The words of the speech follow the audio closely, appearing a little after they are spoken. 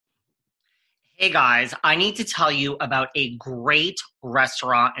Hey guys, I need to tell you about a great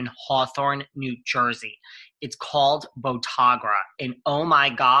restaurant in Hawthorne, New Jersey. It's called Botagra, and oh my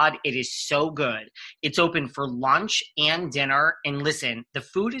God, it is so good. It's open for lunch and dinner, and listen, the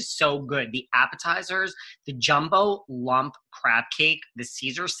food is so good. The appetizers, the jumbo lump crab cake, the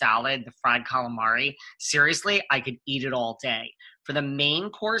Caesar salad, the fried calamari. Seriously, I could eat it all day. For the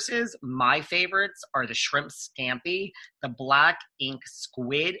main courses, my favorites are the shrimp scampi, the black ink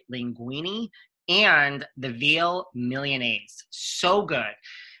squid linguine, and the veal millionaise. So good.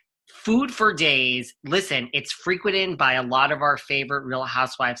 Food for days. Listen, it's frequented by a lot of our favorite Real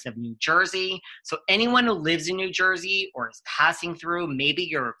Housewives of New Jersey. So anyone who lives in New Jersey or is passing through, maybe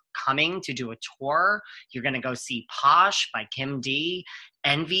you're coming to do a tour, you're going to go see Posh by Kim D,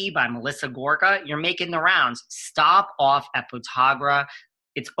 Envy by Melissa Gorga, you're making the rounds. Stop off at Botagra.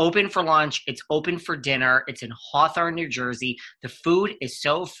 It's open for lunch. It's open for dinner. It's in Hawthorne, New Jersey. The food is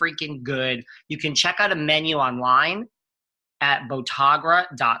so freaking good. You can check out a menu online at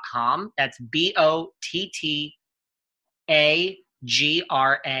botagra.com. That's Bottagra.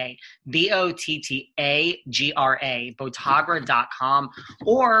 Bottagra, botagra.com.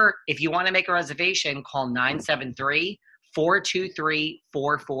 Or if you want to make a reservation, call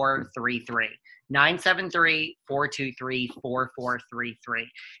 973-423-4433. 973-423-4433.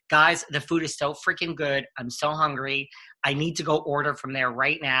 Guys, the food is so freaking good. I'm so hungry. I need to go order from there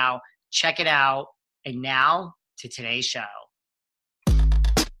right now. Check it out. And now to today's show.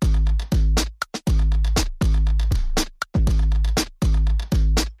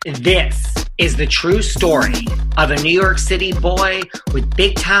 This is the true story of a New York City boy with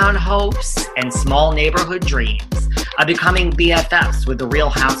big town hopes and small neighborhood dreams of becoming BFFs with the Real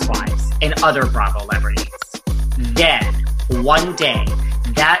Housewives and other Bravo celebrities. Then, one day,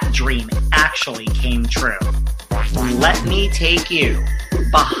 that dream actually came true. Let me take you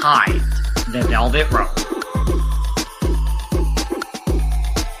behind the velvet rope.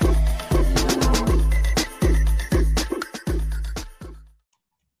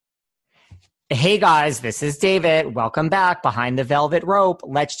 Hey guys, this is David. Welcome back behind the velvet rope.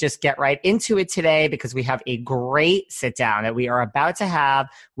 Let's just get right into it today because we have a great sit down that we are about to have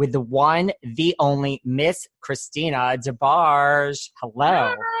with the one, the only Miss Kristinia DeBarge.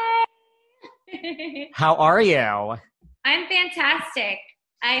 Hello. Hi. How are you? I'm fantastic.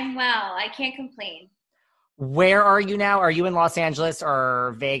 I'm well. I can't complain. Where are you now? Are you in Los Angeles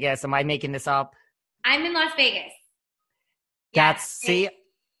or Vegas? Am I making this up? I'm in Las Vegas. See,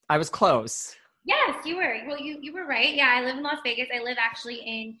 I was close. Yes, you were. Well, you were right. Yeah, I live in Las Vegas. I live actually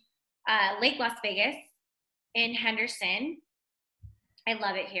in Lake Las Vegas in Henderson. I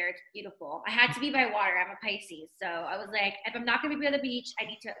love it here. It's beautiful. I had to be by water. I'm a Pisces. So I was like, if I'm not going to be by the beach, I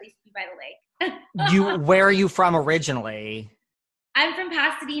need to at least be by the lake. Where are you from originally? I'm from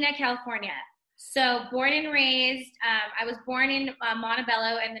Pasadena, California. So born and raised, I was born in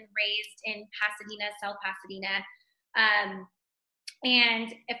Montebello and then raised in Pasadena, South Pasadena.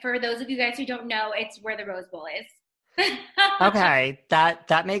 And for those of you guys who don't know, it's where the Rose Bowl is. Okay,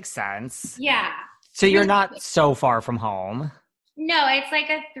 that makes sense. Yeah. So you're not so far from home. No, it's like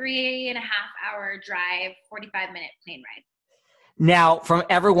a 3.5-hour drive, 45-minute plane ride. Now, from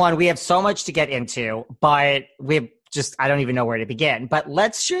everyone, we have so much to get into, but I don't even know where to begin. But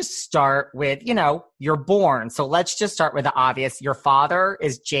let's just start with, you're born. So let's just start with the obvious. Your father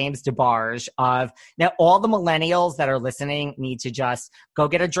is James DeBarge now all the millennials that are listening need to just go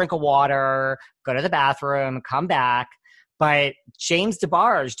get a drink of water, go to the bathroom, come back. But James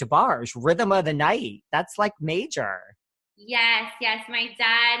DeBarge, Rhythm of the Night, that's like major. Yes. My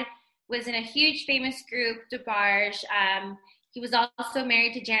dad was in a huge famous group, DeBarge. He was also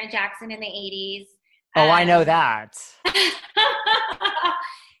married to Janet Jackson in the 80s. Oh, I know that.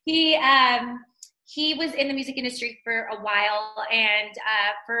 He was in the music industry for a while, and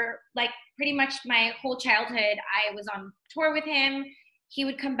for like pretty much my whole childhood, I was on tour with him. He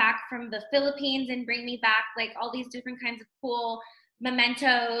would come back from the Philippines and bring me back like all these different kinds of cool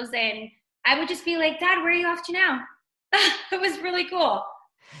mementos, and I would just be like, Dad, where are you off to now? It was really cool.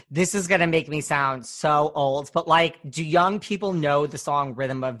 This is going to make me sound so old, but like, do young people know the song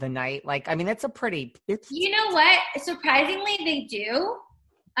Rhythm of the Night? Like, I mean, you know what? Surprisingly, they do.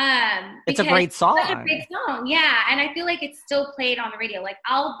 It's a great song. It's such a big song. Yeah. And I feel like it's still played on the radio. Like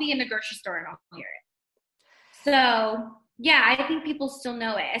I'll be in the grocery store and I'll hear it. So yeah, I think people still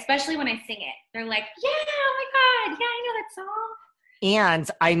know it, especially when I sing it. They're like, yeah, oh my God. Yeah, I know that song.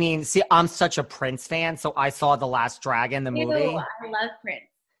 And I mean, see, I'm such a Prince fan. So I saw The Last Dragon, the movie. I love Prince.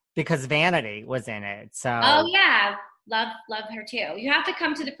 Because Vanity was in it. So oh yeah, love her too. You have to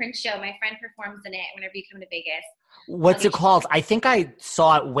come to the Prince show. My friend performs in it whenever you come to Vegas. What's it called? I think I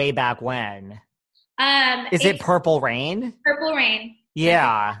saw it way back when. Is it Purple Rain? Purple Rain.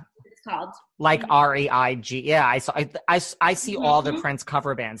 Yeah. It's called. Like REIG. Yeah, I see all the Prince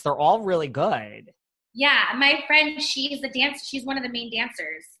cover bands. They're all really good. Yeah, my friend, she's one of the main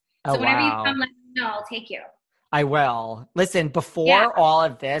dancers. So whenever you come, let me know, I'll take you. I will. Listen, before all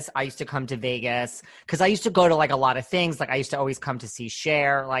of this, I used to come to Vegas because I used to go to like a lot of things. Like I used to always come to see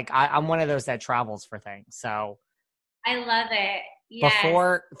Cher. Like I'm one of those that travels for things. So I love it. Yes.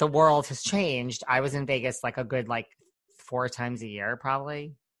 Before the world has changed, I was in Vegas like a good 4 times a year,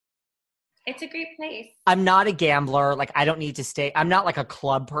 probably. It's a great place. I'm not a gambler. Like I don't need to stay. I'm not like a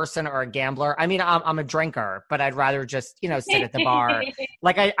club person or a gambler. I mean, I'm a drinker, but I'd rather just, sit at the bar.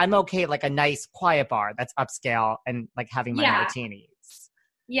 Like I'm okay, like a nice quiet bar that's upscale and like having my martinis.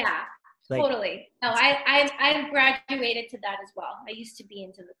 Yeah, totally. No, I graduated to that as well. I used to be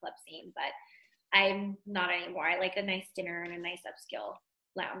into the club scene, but I'm not anymore. I like a nice dinner and a nice upscale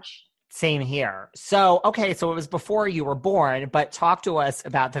lounge. Same here. So it was before you were born, but talk to us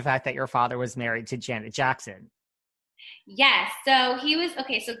about the fact that your father was married to Janet Jackson. Yes. So he was, so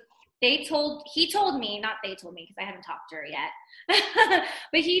he told me, not they told me because I haven't talked to her yet,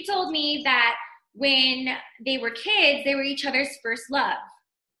 but he told me that when they were kids, they were each other's first love.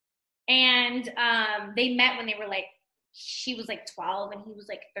 And they met when they were she was 12 and he was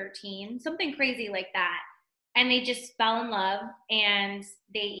 13, something crazy like that. And they just fell in love and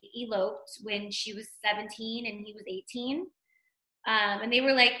they eloped when she was 17 and he was 18. And they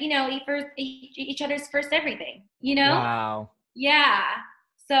were each other's first everything, Wow. Yeah.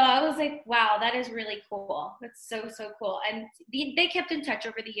 So I was like, wow, that is really cool. That's so, so cool. And they kept in touch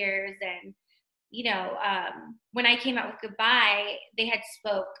over the years. And, when I came out with Goodbye, they had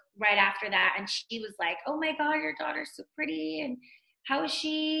spoke right after that. And she was like, oh my God, your daughter's so pretty. And how is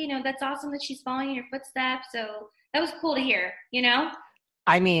she? That's awesome that she's following in your footsteps. So that was cool to hear,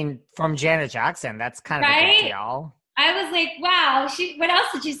 I mean, from Janet Jackson, that's kind of a big deal. I was like, wow, what else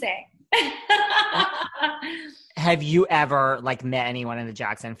did you say? Have you ever met anyone in the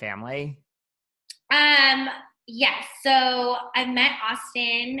Jackson family? Yes. So I met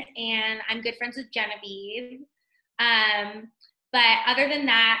Austin and I'm good friends with Genevieve. But other than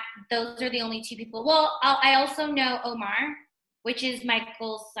that, those are the only 2 people. Well, I also know Omar, which is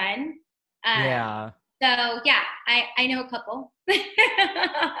Michael's son. Yeah. So yeah, I know a couple.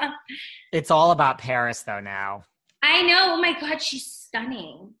 It's all about Paris though now. I know. Oh my God, she's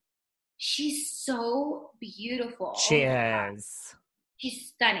stunning. She's so beautiful. She is. She's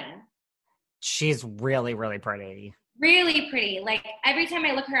stunning. She's really, really pretty. Really pretty. Every time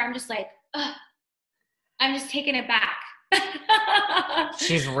I look at her, I'm just like, ugh. I'm just taken aback.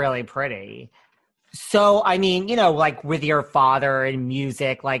 She's really pretty. So, I mean, with your father and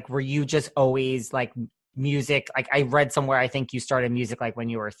music, were you just always music? I read somewhere, I think you started music when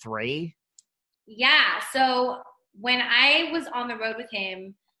you were 3. Yeah. So when I was on the road with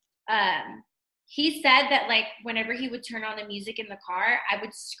him, he said that whenever he would turn on the music in the car, I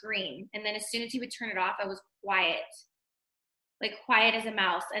would scream. And then as soon as he would turn it off, I was quiet, quiet as a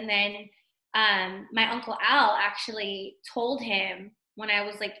mouse. And then my Uncle Al actually told him when I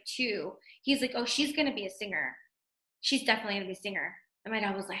was 2, he's like, oh, she's going to be a singer. She's definitely going to be a singer. And my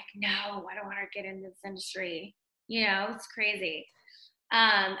dad was like, no, I don't want her to get into this industry. It's crazy.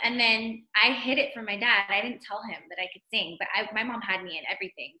 And then I hid it from my dad. I didn't tell him that I could sing, but my mom had me in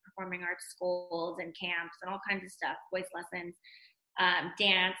everything, performing arts schools and camps and all kinds of stuff, voice lessons,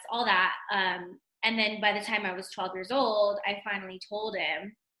 dance, all that. And then by the time I was 12 years old, I finally told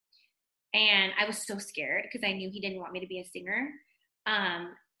him. And I was so scared because I knew he didn't want me to be a singer.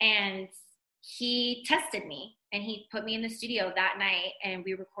 And he tested me and he put me in the studio that night and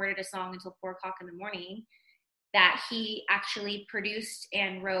we recorded a song until 4:00 in the morning that he actually produced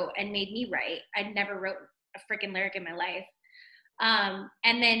and wrote and made me write. I never wrote a freaking lyric in my life.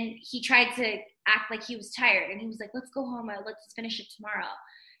 And then he tried to act like he was tired and he was like, let's go home. Let's finish it tomorrow.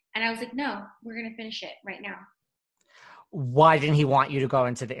 And I was like, no, we're going to finish it right now. Why didn't he want you to go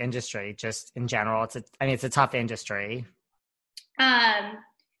into the industry? Just in general, it's a tough industry.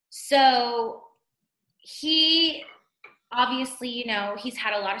 So he obviously, he's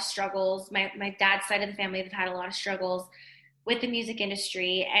had a lot of struggles. My dad's side of the family have had a lot of struggles with the music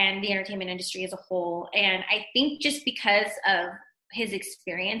industry and the entertainment industry as a whole. And I think just because of his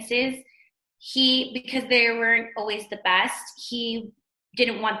experiences, because they weren't always the best, he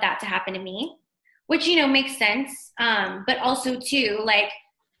didn't want that to happen to me, which, makes sense. But also too,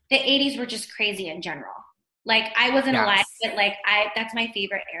 the 80s were just crazy in general. I wasn't alive, but that's my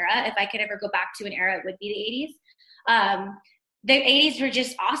favorite era. If I could ever go back to an era, it would be the 80s. The 80s were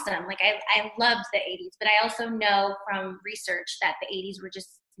just awesome. I loved the 80s, but I also know from research that the 80s were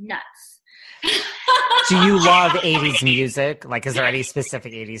just nuts. Do you love 80s music? Like, is there any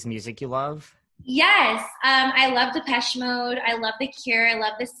specific 80s music you love? Yes. I love Depeche Mode. I love The Cure. I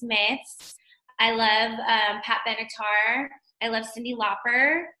love The Smiths. I love Pat Benatar. I love Cyndi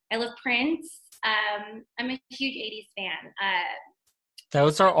Lauper. I love Prince. I'm a huge 80s fan.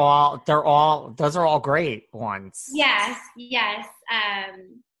 Those are all great ones. Yes.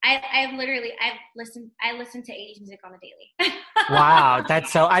 I listen to 80s music on the daily. Wow.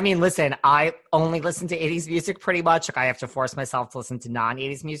 Listen, I only listen to 80s music pretty much. Like, I have to force myself to listen to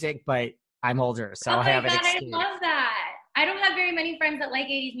non-80s music, but I'm older, so I have an excuse. I love that. I don't have very many friends that like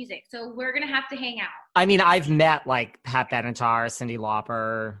 80s music, so we're going to have to hang out. I mean, I've met like Pat Benatar, Cyndi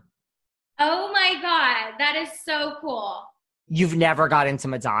Lauper. Oh my God. That is so cool. You've never got into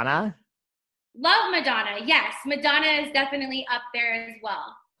Madonna? Love Madonna. Yes. Madonna is definitely up there as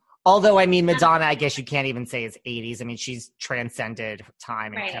well. Although, I mean, Madonna, I guess you can't even say is 80s. I mean, she's transcended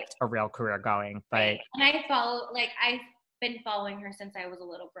time and kept a real career going. But right. And I've been following her since I was a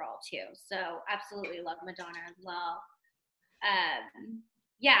little girl too. So absolutely love Madonna as well.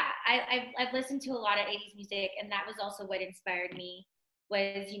 I've listened to a lot of 80s music, and that was also what inspired me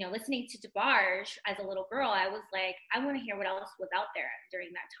was, listening to DeBarge as a little girl. I was like, I want to hear what else was out there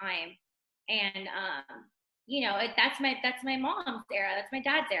during that time. And, that's my mom's era. That's my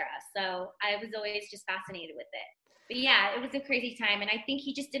dad's era. So I was always just fascinated with it. But yeah, it was a crazy time. And I think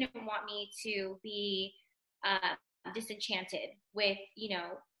he just didn't want me to be disenchanted with,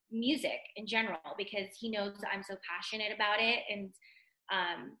 music in general, because he knows I'm so passionate about it. And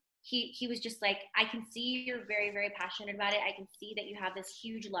he was just like, I can see you're very, very passionate about it. I can see that you have this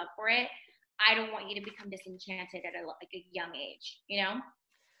huge love for it. I don't want you to become disenchanted at a young age,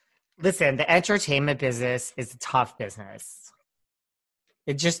 Listen, the entertainment business is a tough business.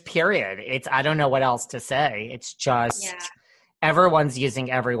 It just, period. I don't know what else to say. It's just everyone's using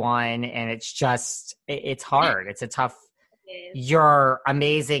everyone, and it's just, it's hard. It's a tough, you're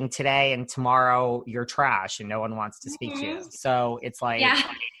amazing today and tomorrow you're trash and no one wants to speak to you. So it's like,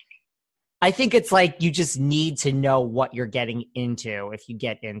 I think it's like you just need to know what you're getting into if you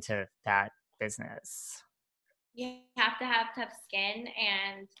get into that business. You have to have tough skin,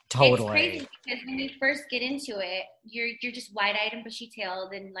 and totally. It's crazy because when you first get into it, you're just wide-eyed and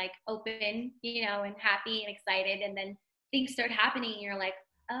bushy-tailed and like open, and happy and excited, and then things start happening and you're like,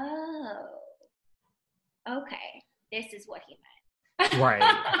 oh, okay, this is what he meant.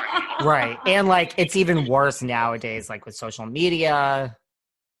 Right. And like, it's even worse nowadays, like with social media.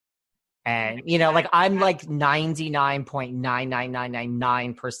 And, like I'm like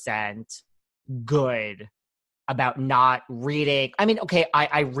 99.99999% good about not reading. I mean, okay,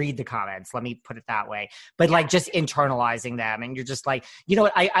 I read the comments, let me put it that way, but like just internalizing them. And you're just like,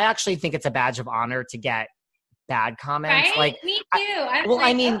 what, I actually think it's a badge of honor to get bad comments. Right? Like, me too.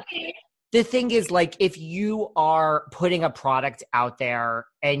 Okay. The thing is, like, if you are putting a product out there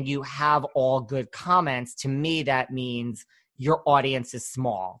and you have all good comments, to me, that means your audience is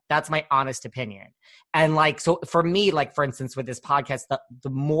small. That's my honest opinion. And like, so for me, like, for instance, with this podcast, the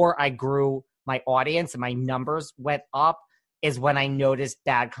more I grew my audience and my numbers went up is when I noticed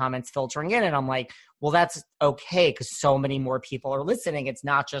bad comments filtering in. And I'm like, well, that's okay, because so many more people are listening. It's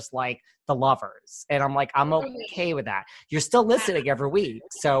not just like the lovers. And I'm like, I'm okay with that. You're still listening every week.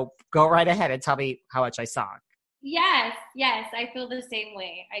 So go right ahead and tell me how much I suck. Yes. I feel the same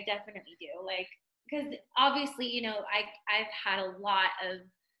way. I definitely do. Like, because obviously, I've had a lot of,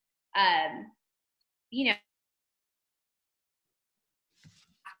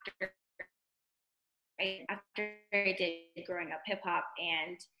 after I did growing up hip hop,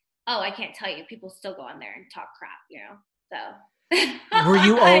 and I can't tell you, people still go on there and talk crap, so. Were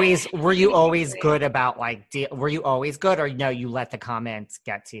you always good about like, were you always good, or no, you let the comments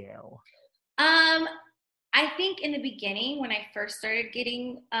get to you? I think in the beginning, when I first started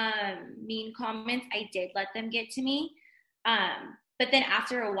getting mean comments, I did let them get to me. But then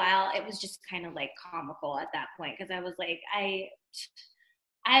after a while, it was just kind of like comical at that point, because I was like, I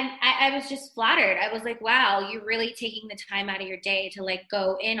was just flattered. I was like, wow, you're really taking the time out of your day to like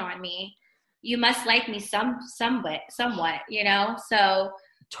go in on me. You must like me somewhat, So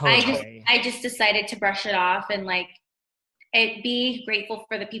totally. I just decided to brush it off and like be grateful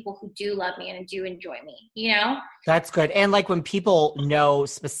for the people who do love me and do enjoy me, That's good. And like when people know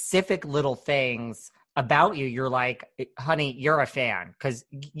specific little things about you, you're like, honey, you're a fan, because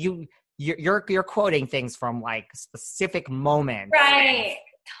you're quoting things from like specific moments. Right.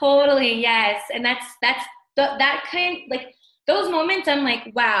 Totally. Yes. And that's that kind, like those moments, I'm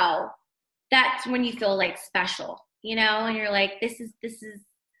like, wow, that's when you feel like special, and you're like, this is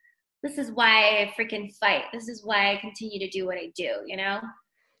why I freaking fight. This is why I continue to do what I do,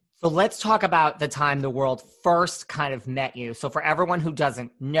 So let's talk about the time the world first kind of met you. So for everyone who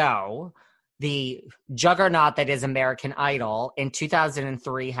doesn't know, the juggernaut that is American Idol in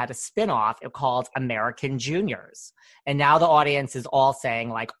 2003 had a spinoff called American Juniors. And now the audience is all saying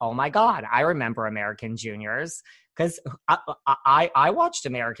like, oh my God, I remember American Juniors. Because I watched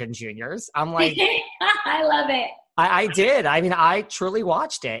American Juniors. I'm like, I love it. I did. I mean, I truly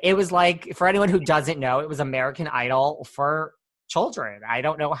watched it. It was like, for anyone who doesn't know, it was American Idol for children. I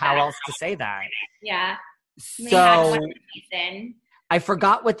don't know how else to say that. Yeah. So I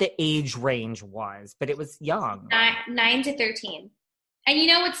forgot what the age range was, but it was young. 9 to 13. And you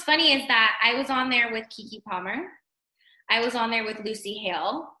know what's funny is that I was on there with Keke Palmer. I was on there with Lucy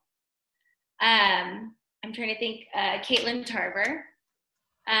Hale. I'm trying to think, Caitlin Tarver.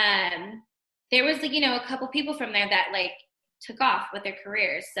 There was, like, you know, a couple people from there that like took off with their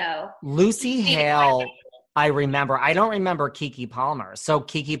careers. So Lucy Hale, I remember. I don't remember Keke Palmer. So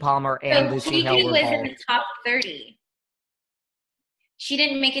Keke Palmer and Lucy Hale were was both in the top 30. She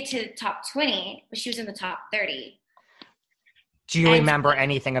didn't make it to the top 20, but she was in the top 30. Do you remember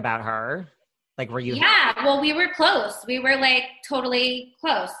anything about her? Like, were you? Yeah, well, we were close. We were like totally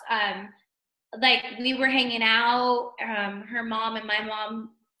close. Like we were hanging out. Her mom and my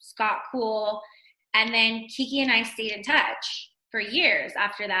mom got cool, and then Keke and I stayed in touch for years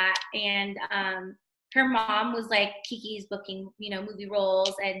after that. And her mom was like, Keke's booking, you know, movie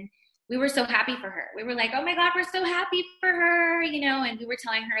roles, and we were so happy for her. We were like, oh my God, we're so happy for her, you know. And we were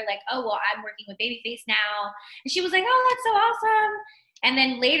telling her like, oh well, I'm working with Babyface now, and she was like, oh, that's so awesome. And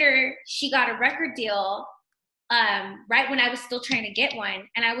then later, she got a record deal right when I was still trying to get one.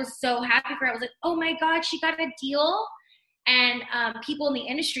 And I was so happy for her. I was like, oh my God, she got a deal. And people in the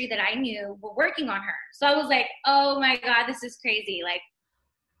industry that I knew were working on her. So I was like, oh my God, this is crazy. Like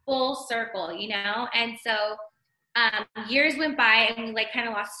full circle, you know? And so years went by and we like kind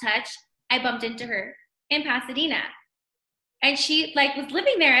of lost touch. I bumped into her in Pasadena. And she like was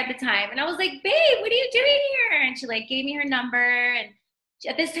living there at the time. And I was like, babe, what are you doing here? And she like gave me her number. And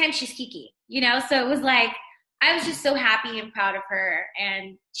at this time she's Keke, you know? So it was like, I was just so happy and proud of her,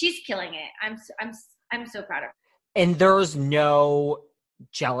 and she's killing it. I'm so proud of her. And there's no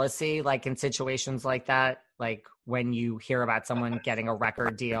jealousy, like in situations like that, like when you hear about someone getting a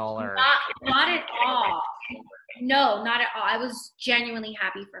record deal, or not at all. No, not at all. I was genuinely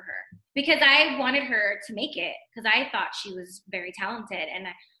happy for her because I wanted her to make it because I thought she was very talented, and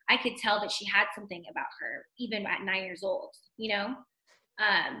I could tell that she had something about her even at 9 years old. You know.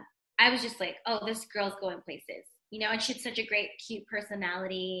 I was just like, oh, this girl's going places, you know, and she had such a great, cute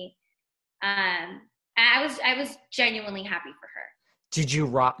personality. I was genuinely happy for her. Did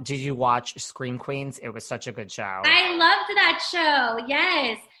you watch Scream Queens? It was such a good show. I loved that show.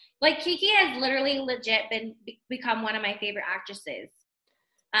 Yes. Like Keke has literally legit become one of my favorite actresses.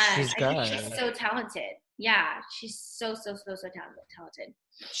 She's good. I think she's so talented. Yeah. She's so talented.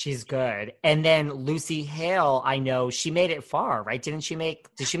 She's good. And then Lucy Hale, I know she made it far, right? Did she make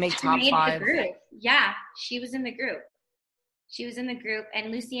top 5? Yeah, she was in the group.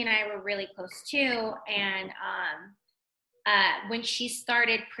 And Lucy and I were really close too. And when she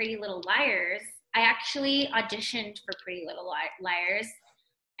started Pretty Little Liars, I actually auditioned for Pretty Little Liars,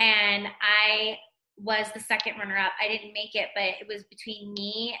 and I was the second runner-up. I didn't make it, but it was between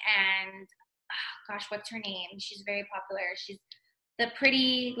me and, what's her name? She's very popular. She's the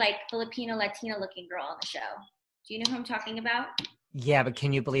pretty, like, Filipino, Latina-looking girl on the show. Do you know who I'm talking about? Yeah, but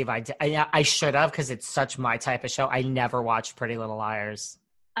can you believe I should have, because it's such my type of show. I never watched Pretty Little Liars.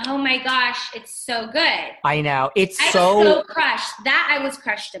 Oh, my gosh. It's so good. I know. I was so crushed. That I was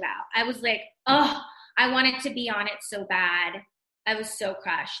crushed about. I was like, oh, I wanted to be on it so bad. I was so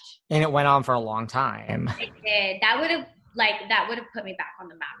crushed. And it went on for a long time. It did. That would have put me back on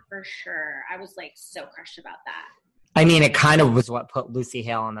the map for sure. I was, like, so crushed about that. I mean, it kind of was what put Lucy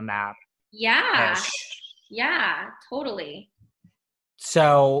Hale on the map. Yeah. Yeah, totally.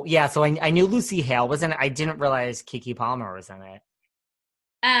 So, yeah, so I knew Lucy Hale was in it. I didn't realize Keke Palmer was in it.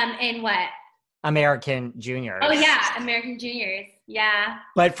 In what? American Juniors. Oh, yeah, American Juniors. Yeah.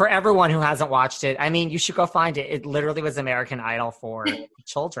 But for everyone who hasn't watched it, I mean, you should go find it. It literally was American Idol for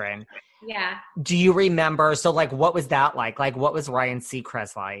children. Yeah. Do you remember, so, like, what was that like? Like, what was Ryan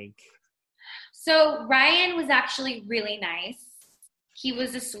Seacrest like? So Ryan was actually really nice. He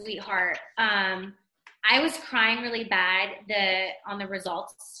was a sweetheart. I was crying really bad on the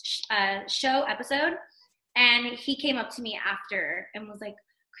results show episode, and he came up to me after and was like,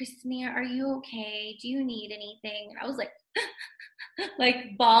 Kristinia, are you okay? Do you need anything? And I was like,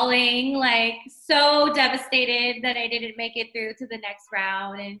 like bawling, like so devastated that I didn't make it through to the next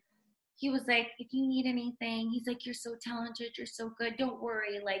round. And he was like, if you need anything, he's like, you're so talented, you're so good, don't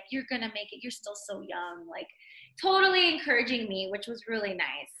worry, like, you're gonna make it, you're still so young, like, totally encouraging me, which was really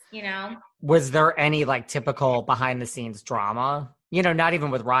nice, you know. Was there any like typical behind the scenes drama? You know, not even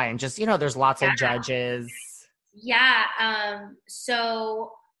with Ryan, just, you know, there's lots of judges. Yeah.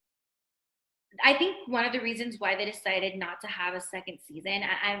 So I think one of the reasons why they decided not to have a second season,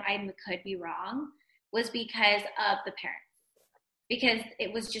 I could be wrong, was because of the parents. Because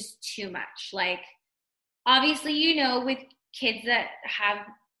it was just too much. Like, obviously, you know, with kids that have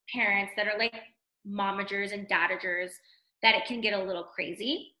parents that are like momagers and dadagers, that it can get a little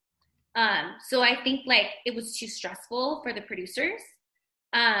crazy. So I think like it was too stressful for the producers.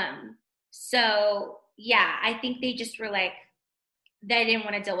 So yeah, I think they just were like, they didn't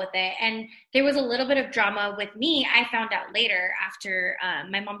want to deal with it. And there was a little bit of drama with me. I found out later after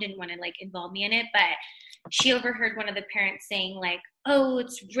my mom didn't want to like involve me in it, but she overheard one of the parents saying like, oh,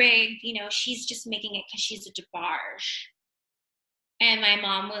 it's rigged. You know, she's just making it because she's a DeBarge. And my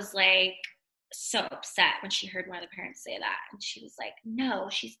mom was like so upset when she heard one of the parents say that. And she was like, no,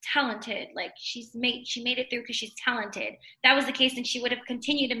 she's talented. Like she made it through because she's talented. That was the case, and she would have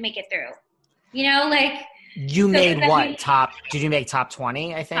continued to make it through. You know, like. You made what? Did you make top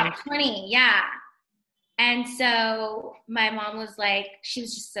 20, I think? Top 20, yeah. And so my mom was like, she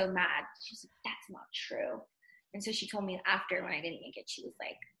was just so mad. She was like, that's not true. And so she told me after, when I didn't make it, she was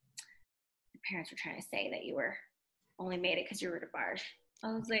like, the parents were trying to say that you were only made it because you were a DeBarge.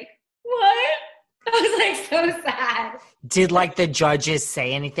 I was like, what? I was like so sad. Did like the judges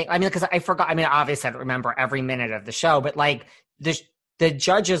say anything? I mean, because I forgot. I mean, obviously I don't remember every minute of the show, but like the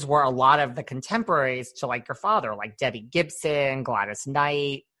judges were a lot of the contemporaries to like your father, like Debbie Gibson, Gladys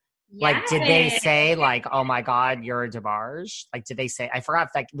Knight. Yes. Like, did they say like, oh my God, you're a DeBarge? Like, did they say, I forgot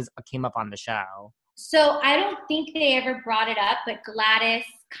if that came up on the show. So I don't think they ever brought it up, but Gladys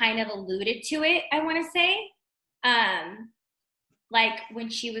kind of alluded to it, I want to say. Like when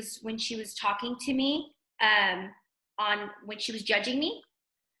she was talking to me, when she was judging me.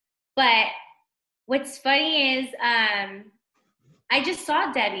 But what's funny is, I just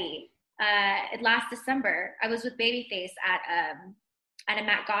saw Debbie last December. I was with Babyface at a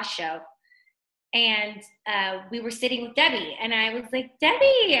Matt Goss show, and we were sitting with Debbie, and I was like,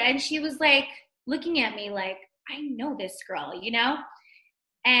 Debbie, and she was like looking at me like, I know this girl, you know?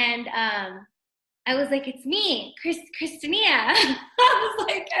 And I was like, it's me, Kristinia. I was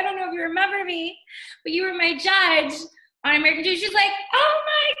like, I don't know if you remember me, but you were my judge on American Dream. She was like, oh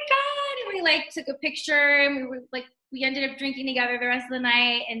my God. And we like took a picture, and we ended up drinking together the rest of the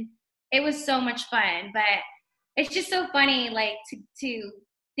night, and it was so much fun. But it's just so funny, like to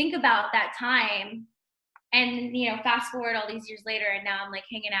think about that time, and you know, fast forward all these years later, and now I'm like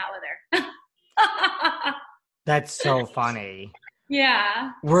hanging out with her. That's so funny.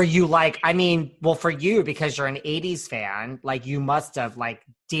 Yeah. Were you like, I mean, well, for you, because you're an 80s fan, like you must have like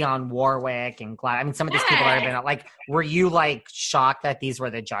Dionne Warwick and I mean, some of these people that have been like, were you like shocked that these were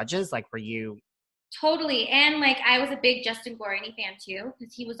the judges? Like, were you? Totally. And like, I was a big Justin Guarini fan too,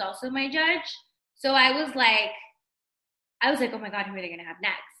 because he was also my judge. So I was like, oh my God, who are they going to have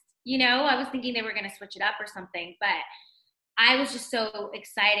next? You know, I was thinking they were going to switch it up or something, but I was just so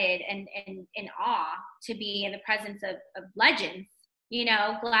excited and in awe to be in the presence of legends. You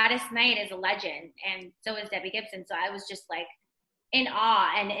know, Gladys Knight is a legend, and so is Debbie Gibson. So I was just like in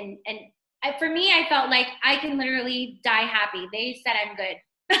awe, and for me, I felt like I can literally die happy. They said I'm good.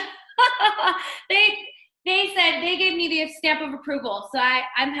 they said, they gave me the stamp of approval, so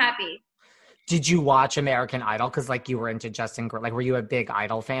I'm happy. Did you watch American Idol? Because like you were into Justin, like were you a big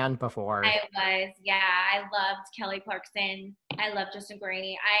Idol fan before? I was, yeah. I loved Kelly Clarkson. I loved Justin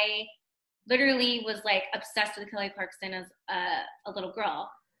Guarini. I literally was like obsessed with Kelly Clarkson as a little girl,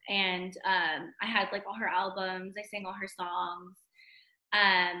 and I had like all her albums. I sang all her songs.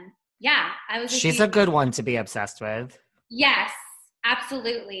 Yeah, I was. She's a good one to be obsessed with. Yes,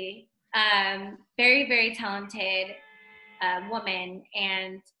 absolutely. Very, very talented woman,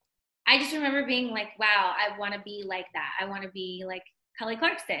 and I just remember being like, wow, I want to be like that. I want to be like Kelly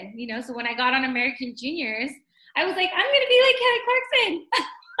Clarkson, you know? So when I got on American Juniors, I was like, I'm going to be like Kelly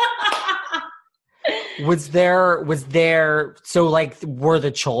Clarkson. Was there, so like, were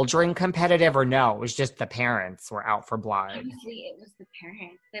the children competitive or no? It was just the parents were out for blood. Honestly, it was the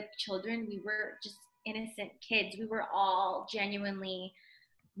parents. The children, we were just innocent kids. We were all genuinely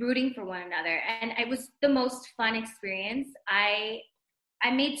rooting for one another. And it was the most fun experience. I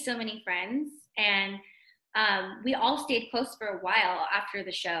made so many friends, and we all stayed close for a while after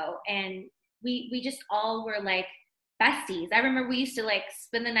the show, and we just all were like besties. I remember we used to like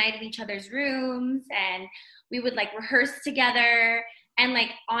spend the night in each other's rooms, and we would like rehearse together, And like,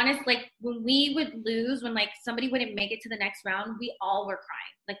 honest, like when we would lose, when like somebody wouldn't make it to the next round, we all were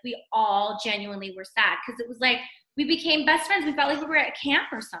crying. Like we all genuinely were sad because it was like we became best friends. We felt like we were at camp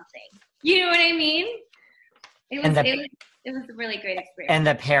or something. You know what I mean? It was a really great experience. And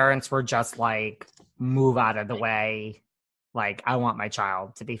the parents were just like, move out of the way. Like, I want my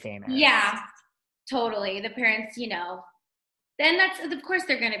child to be famous. Yeah, totally. The parents, you know, then that's, of course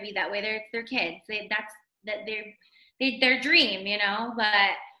they're going to be that way. They're their kids. That's their dream, you know,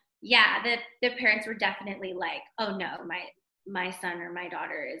 but yeah, the parents were definitely like, oh no, my son or my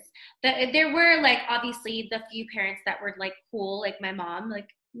daughter is there were like, obviously the few parents that were like cool, like my mom, like,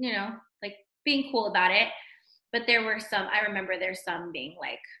 you know, like being cool about it. But there were some, I remember there's some being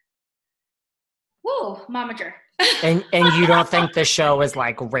like, whoa, momager. And you don't think the show is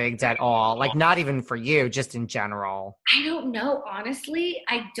like rigged at all? Like not even for you, just in general. I don't know. Honestly,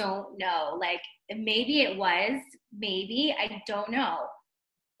 I don't know. Like maybe it was, maybe, I don't know.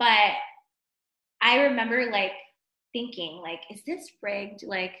 But I remember like thinking like, is this rigged?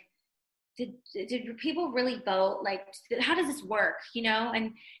 Like, did people really vote? Like, how does this work? You know?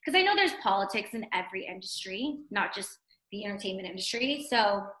 And because I know there's politics in every industry, not just the entertainment industry.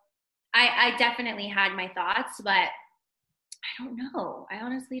 So I definitely had my thoughts, but I don't know. I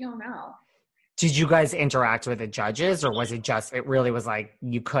honestly don't know. Did you guys interact with the judges, or was it just, it really was like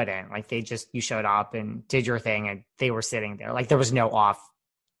you couldn't? Like you showed up and did your thing and they were sitting there. Like there was no off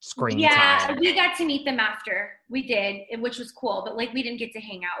screen time. We got to meet them after. We did, which was cool, but like we didn't get to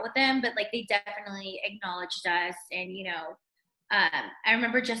hang out with them, but like they definitely acknowledged us. And, you know, I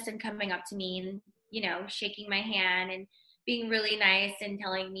remember Justin coming up to me and, you know, shaking my hand and being really nice and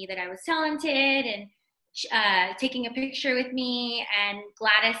telling me that I was talented and taking a picture with me. And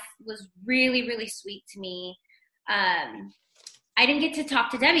Gladys was really, really sweet to me. I didn't get to talk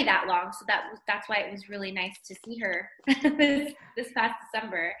to Debbie that long, so that's why it was really nice to see her this past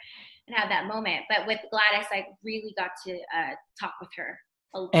December and have that moment. But with Gladys, I really got to talk with her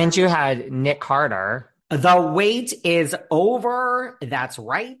a lot. And you had Nick Carter. The wait is over. That's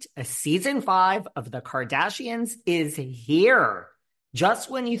right. Season 5 of The Kardashians is here. Just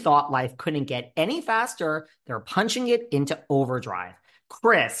when you thought life couldn't get any faster, they're punching it into overdrive.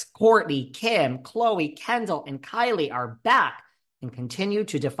 Kris, Kourtney, Kim, Khloe, Kendall, and Kylie are back and continue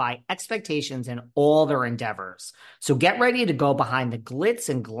to defy expectations in all their endeavors. So get ready to go behind the glitz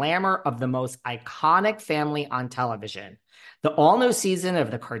and glamour of the most iconic family on television. The all-new season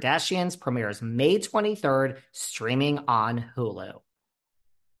of The Kardashians premieres May 23rd, streaming on Hulu.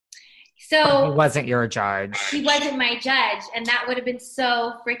 So he wasn't your judge. He wasn't my judge, and that would have been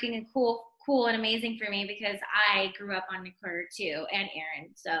so freaking cool and amazing for me because I grew up on Nick Carter too, and Aaron.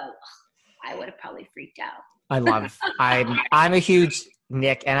 So I would have probably freaked out. I'm a huge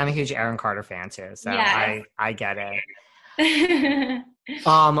Nick and I'm a huge Aaron Carter fan too. So yes. I get it.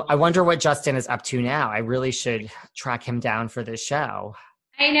 I wonder what Justin is up to now. I really should track him down for this show.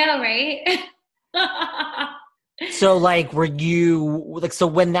 I know, right? So like, were you like, so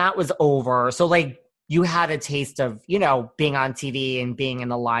when that was over, so like you had a taste of, you know, being on TV and being in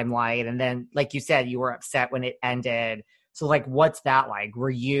the limelight. And then, like you said, you were upset when it ended. So like, what's that like? Were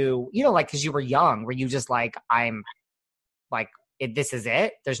you, you know, like, cause you were young, were you just like, I'm like, this is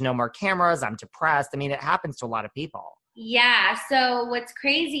it? There's no more cameras. I'm depressed. I mean, it happens to a lot of people. Yeah. So what's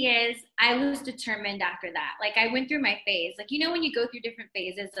crazy is I was determined after that. Like I went through my phase. Like, you know, when you go through different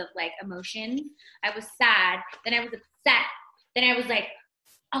phases of like emotions, I was sad. Then I was upset. Then I was like,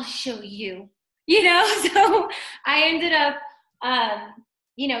 I'll show you, you know? So I ended up,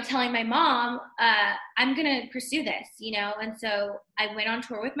 you know, telling my mom, I'm going to pursue this, you know? And so I went on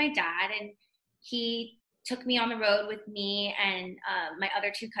tour with my dad and he took me on the road with me and my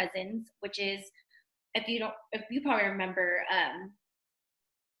other 2 cousins, which is, if you probably remember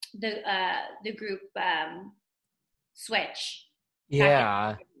the group Switch.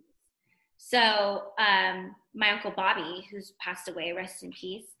 Yeah. So my uncle Bobby, who's passed away, rest in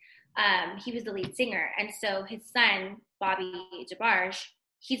peace, he was the lead singer. And so his son, Bobby DeBarge,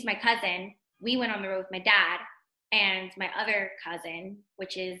 he's my cousin. We went on the road with my dad and my other cousin,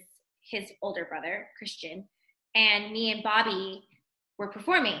 which is his older brother, Christian. And me and Bobby were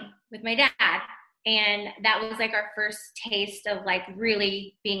performing with my dad. And that was like our first taste of like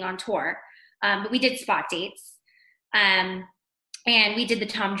really being on tour. But we did spot dates. And we did the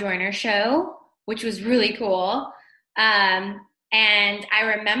Tom Joyner show, which was really cool. And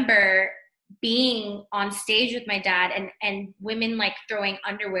I remember being on stage with my dad and women like throwing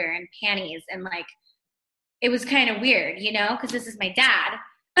underwear and panties. And like, it was kind of weird, you know, because this is my dad.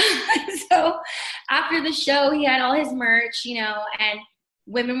 So after the show, he had all his merch, you know, and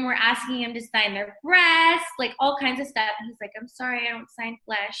women were asking him to sign their breasts, like all kinds of stuff. And he's like, I'm sorry, I don't sign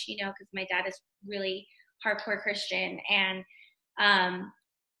flesh, you know, because my dad is really hardcore Christian. And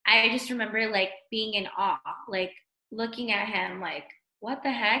I just remember like being in awe, like looking at him like, what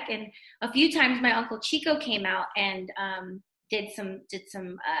the heck? And a few times my Uncle Chico came out and did some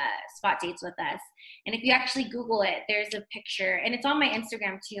spot dates with us. And if you actually Google it, there's a picture, and it's on my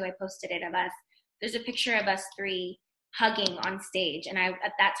Instagram too. I posted it of us. There's a picture of us three hugging on stage. And at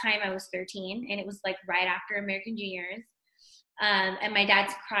that time I was 13, and it was like right after American Juniors. And my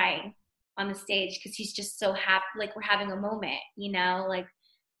dad's crying on the stage because he's just so happy, like we're having a moment, you know, like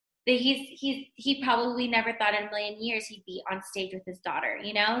he probably never thought in a million years he'd be on stage with his daughter,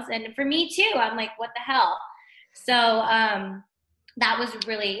 you know? And for me too, I'm like, what the hell? So that was a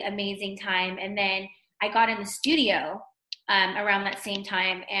really amazing time. And then I got in the studio around that same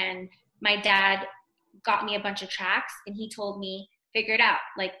time, and my dad got me a bunch of tracks, and he told me, figure it out,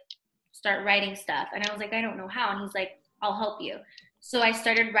 like start writing stuff. And I was like, I don't know how. And he's like, I'll help you. So I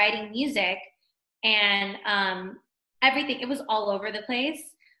started writing music, and everything, it was all over the place.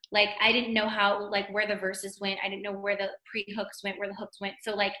 Like I didn't know how, like where the verses went. I didn't know where the pre-hooks went, where the hooks went.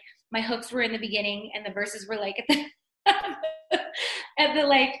 So like my hooks were in the beginning and the verses were like at the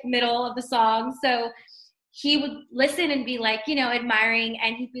like middle of the song. So he would listen and be like, you know, admiring,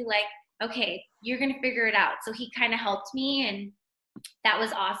 and he'd be like, okay, you're going to figure it out. So he kind of helped me, and that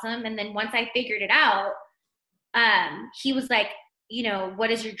was awesome. And then once I figured it out, he was like, you know,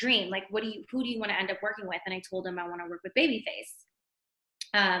 what is your dream? Like, who do you want to end up working with? And I told him I want to work with Babyface,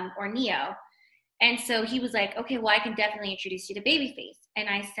 or Neo. And so he was like, okay, well, I can definitely introduce you to Babyface. And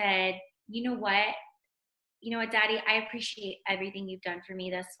I said, you know what, Daddy, I appreciate everything you've done for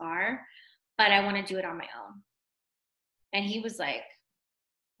me thus far, but I want to do it on my own. And he was like,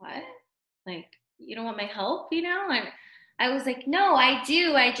 what? Like, you don't want my help, you know? And I was like, no, I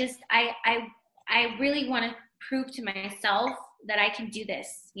do. I really want to prove to myself that I can do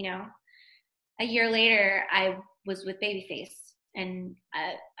this, you know? A year later, I was with Babyface, and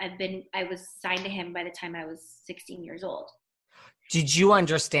I was signed to him by the time I was 16 years old. Did you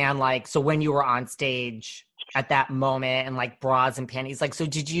understand, like, so when you were on stage at that moment and like bras and panties, like, so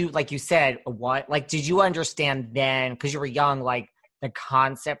did you, like you said, what, like, did you understand then, because you were young, like the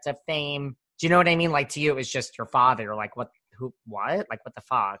concept of fame? Do you know what I mean? Like to you, it was just your father. You're like, what, who, what? Like, what the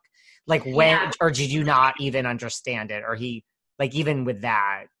fuck? Like when, or did you not even understand it? Or he, like, even with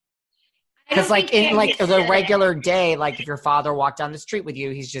that? Because like in like the regular day, like if your father walked down the street with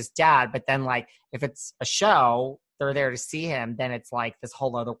you, he's just dad. But then like if it's a show, they're there to see him, then it's like this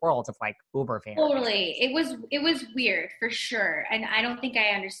whole other world of like Uber fans. Totally. It was weird for sure. And I don't think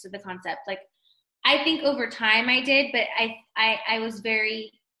I understood the concept. Like I think over time I did, but I was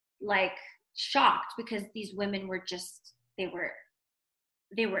very like shocked because these women were just, they were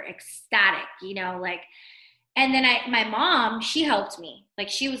ecstatic, you know, like, and then my mom, she helped me. Like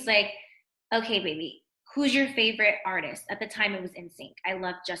she was like, okay, baby, who's your favorite artist? At the time it was NSYNC. I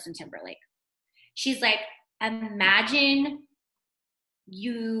loved Justin Timberlake. She's like, imagine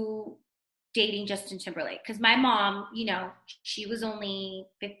you dating Justin Timberlake. Because my mom, you know, she was only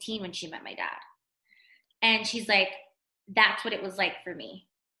 15 when she met my dad. And she's like, that's what it was like for me.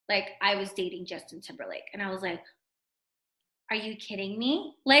 Like I was dating Justin Timberlake. And I was like, are you kidding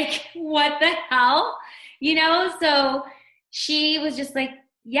me? Like, what the hell? You know? So she was just like,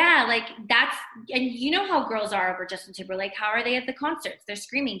 yeah, like that's, and you know how girls are over Justin Timberlake. How are they at the concerts? They're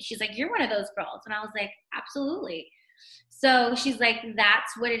screaming. She's like, you're one of those girls. And I was like, absolutely. So she's like,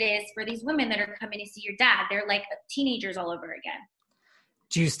 that's what it is for these women that are coming to see your dad. They're like teenagers all over again.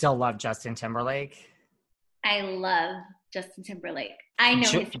 Do you still love Justin Timberlake? I love Justin Timberlake. I know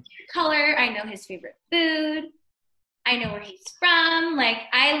his favorite color. I know his favorite food. I know where he's from. Like,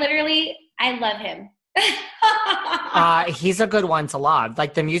 I love him. He's a good one to love.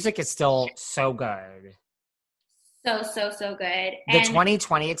 Like, the music is still so good. So good. The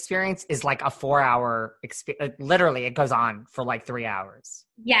 2020 experience is like a 4-hour experience. Literally, it goes on for like 3 hours.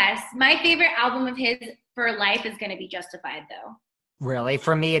 Yes. My favorite album of his for life is going to be Justified, though. Really?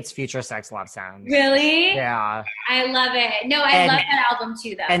 For me, it's Future Sex Love Sounds. Really? Yeah. I love it. No, I love that album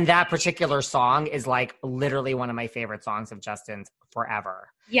too, though. And that particular song is like literally one of my favorite songs of Justin's forever.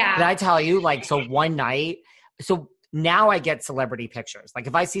 Yeah. Did I tell you? Like, so one night, so now I get celebrity pictures. Like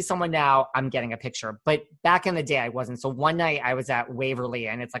if I see someone now, I'm getting a picture. But back in the day, I wasn't. So one night I was at Waverly,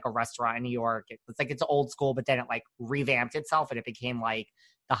 and it's like a restaurant in New York. It's like, it's old school, but then it like revamped itself and it became like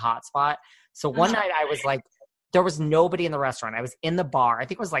the hot spot. So one night I was like, there was nobody in the restaurant. I was in the bar. I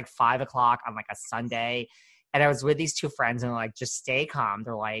think it was like 5 o'clock on like a Sunday. And I was with these two friends and like, just stay calm.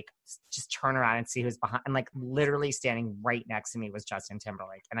 They're like, just turn around and see who's behind. And like literally standing right next to me was Justin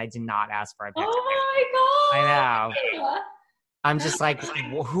Timberlake. And I did not ask for a picture. Oh my God. I know. I'm just like,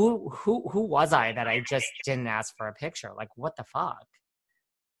 who was I that I just didn't ask for a picture? Like, what the fuck?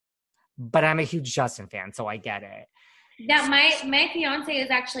 But I'm a huge Justin fan, so I get it. Yeah, my fiance is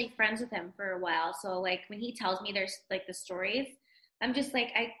actually friends with him for a while. So like when he tells me there's like the stories, I'm just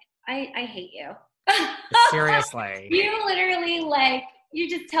like, I hate you. Seriously. You literally like, you're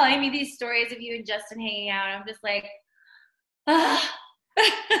just telling me these stories of you and Justin hanging out. I'm just like, ugh.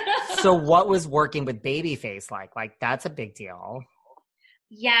 So what was working with Babyface like? Like, that's a big deal.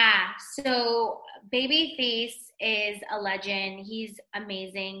 Yeah. So Babyface is a legend. He's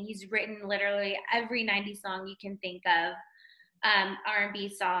amazing. He's written literally every 90s song you can think of, R&B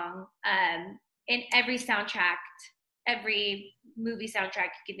song, in every soundtrack, every movie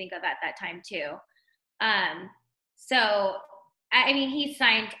soundtrack you can think of at that time too. So, I mean, he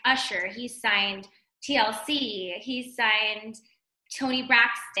signed Usher. He signed TLC. He signed Tony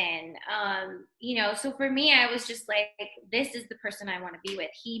Braxton. You know, so for me, I was just like, this is the person I want to be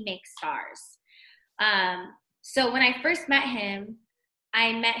with. He makes stars. So when I first met him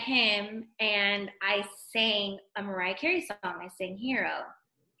and I sang a Mariah Carey song. I sang Hero.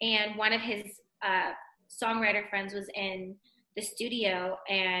 And one of his songwriter friends was in the studio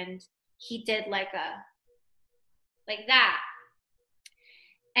and he did like that.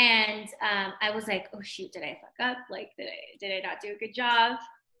 And I was like, oh shoot, did I fuck up? Like, did I not do a good job?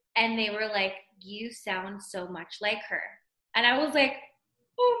 And they were like, you sound so much like her. And I was like,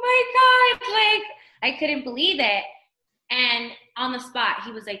 oh my God, like, I couldn't believe it. And on the spot,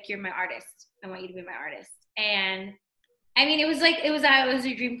 he was like, you're my artist. I want you to be my artist. And I mean, it was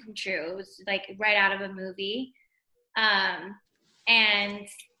a dream come true. It was like right out of a movie. And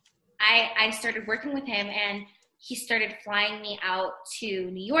I started working with him and he started flying me out to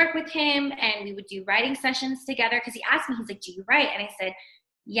New York with him and we would do writing sessions together. Cause he asked me, he's like, do you write? And I said,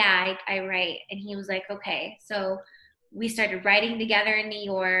 yeah, I write. And he was like, okay. So we started writing together in New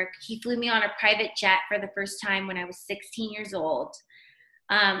York. He flew me on a private jet for the first time when I was 16 years old.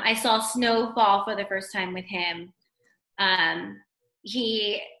 I saw snow fall for the first time with him.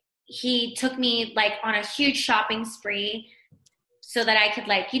 He took me like on a huge shopping spree so that I could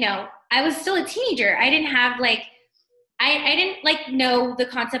like, you know, I was still a teenager. I didn't have like, I didn't like know the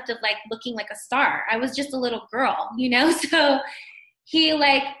concept of like looking like a star. I was just a little girl, you know? So he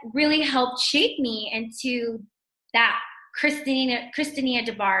like really helped shape me into that Kristinia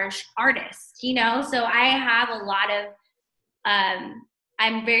DeBarge artist, you know? So I have a lot of,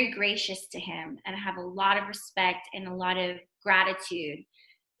 I'm very gracious to him and I have a lot of respect and a lot of gratitude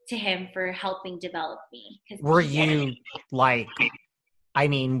to him for helping develop me. Were you like, I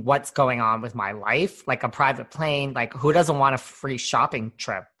mean, what's going on with my life? Like a private plane, like who doesn't want a free shopping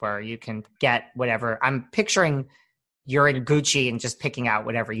trip where you can get whatever? I'm picturing you're in Gucci and just picking out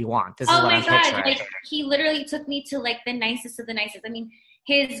whatever you want. This is what I'm picturing. Like he literally took me to like the nicest of the nicest. I mean,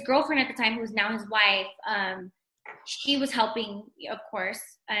 his girlfriend at the time, who's now his wife, she was helping, of course.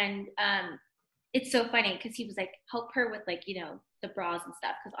 And it's so funny because he was like, help her with like, you know, the bras and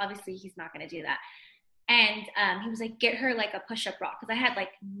stuff. Because obviously he's not going to do that. And he was like, get her like a push-up bra. Because I had like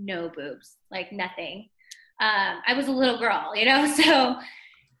no boobs, like nothing. I was a little girl, you know? So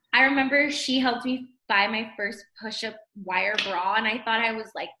I remember she helped me buy my first push-up wire bra. And I thought I was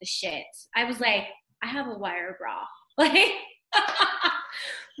like the shit. I was like, I have a wire bra. Like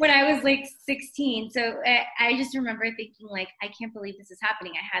when I was like 16. So I just remember thinking like, I can't believe this is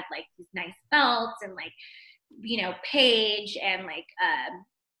happening. I had like these nice belts and like, you know, Paige and like,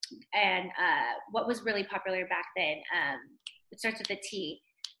 what was really popular back then, it starts with a T,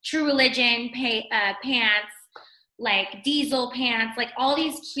 True Religion, pants, like Diesel pants, like all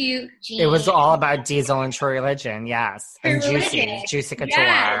these cute jeans. It was all about Diesel and True Religion, yes. True and Religion. Juicy Couture.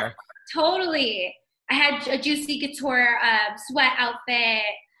 Yes, totally. I had a Juicy Couture sweat outfit.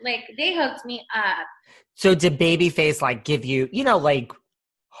 Like they hooked me up. So did Babyface like give you, you know, like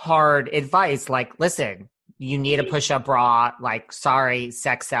hard advice? Like, listen, you need a push-up bra. Like, sorry,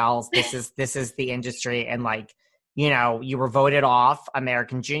 sex sells. This is the industry. And like, you know, you were voted off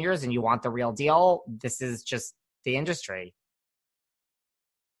American Juniors and you want the real deal. This is just the industry.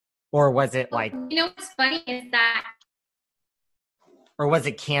 Or was it like, you know, what's funny is that, or was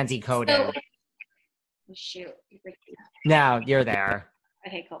it candy coated? So, shoot. No, you're there.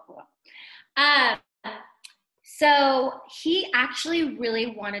 Okay, cool. So he actually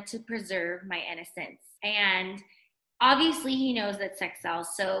really wanted to preserve my innocence. And obviously he knows that sex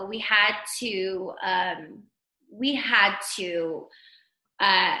sells. So we had to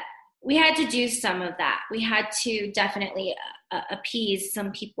we had to do some of that. We had to definitely appease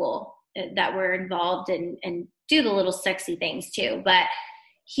some people that were involved and do the little sexy things too. But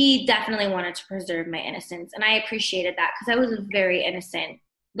he definitely wanted to preserve my innocence. And I appreciated that because I was a very innocent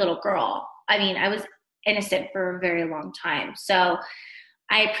little girl. I mean, I was innocent for a very long time. So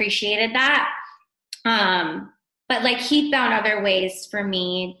I appreciated that. But like he found other ways for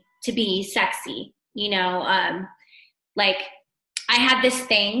me to be sexy, like I had this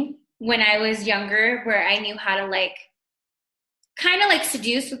thing when I was younger where I knew how to like kind of like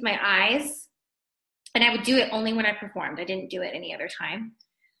seduce with my eyes, and I would do it only when I performed. I didn't do it any other time.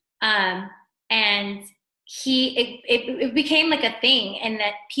 And it became like a thing, and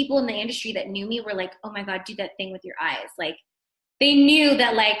that people in the industry that knew me were like, oh my God, do that thing with your eyes. Like they knew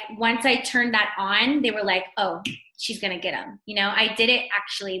that like once I turned that on, they were like, oh, she's going to get him. I did it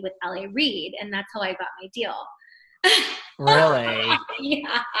actually with L.A. Reid, and that's how I got my deal. Really?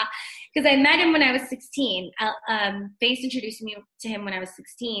 Yeah. Because I met him when I was 16. Face introduced me to him when I was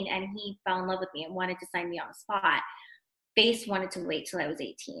 16, and he fell in love with me and wanted to sign me on the spot. Face wanted to wait till I was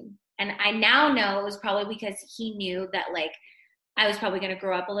 18. And I now know it was probably because he knew that like I was probably going to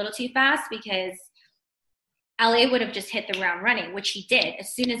grow up a little too fast, because LA would have just hit the ground running, which he did.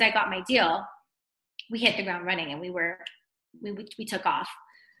 As soon as I got my deal, we hit the ground running, and we took off.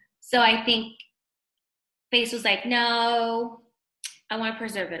 So I think Face was like, no, I want to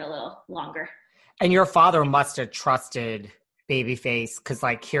preserve it a little longer. And your father must have trusted Babyface, because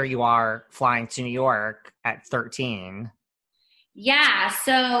like here you are flying to New York at 13. Yeah.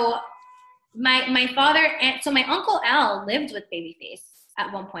 So my father so my Uncle L lived with Babyface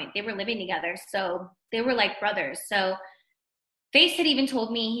at one point. They were living together. So they were like brothers. So Face had even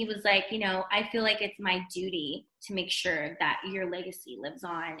told me, he was like, I feel like it's my duty to make sure that your legacy lives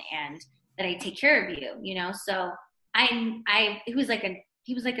on and that I take care of you, So he was like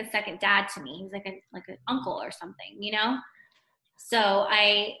a second dad to me. He was like an uncle or something, So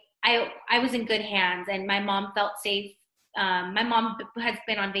I was in good hands, and my mom felt safe. My mom has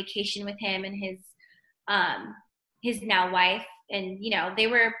been on vacation with him and his now wife, and they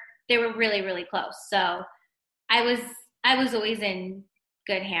were really, really close. So I was always in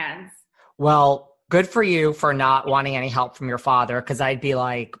good hands. Well, good for you for not wanting any help from your father, because I'd be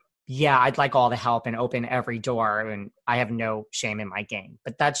like, yeah, I'd like all the help and open every door, and I have no shame in my game.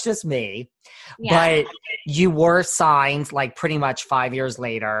 But that's just me. Yeah. But you were signed like pretty much 5 years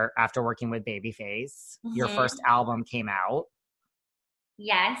later after working with Babyface. Mm-hmm. Your first album came out.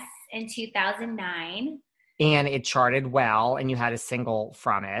 Yes, in 2009. And it charted well, and you had a single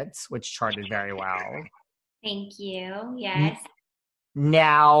from it, which charted very well. Thank you. Yes.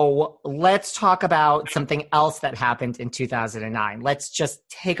 Now, let's talk about something else that happened in 2009. Let's just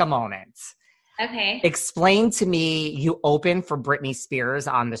take a moment. Okay. Explain to me, you opened for Britney Spears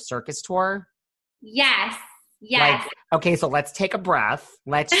on the Circus Tour? Yes. Yes. Okay, so let's take a breath.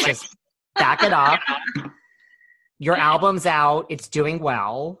 Let's just back it up. Your album's out. It's doing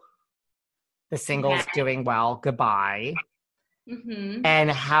well. The single's doing well. Goodbye. Mm-hmm. And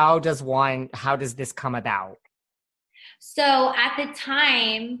how does this come about? So at the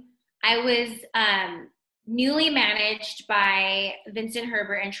time, I was newly managed by Vincent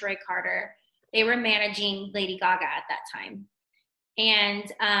Herbert and Troy Carter. They were managing Lady Gaga at that time.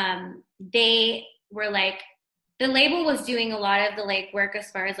 And they were like, the label was doing a lot of the like work as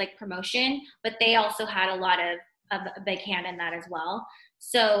far as like promotion, but they also had a lot of a big hand in that as well.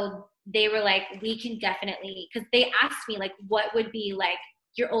 So they were like, we can definitely, because they asked me like, what would be like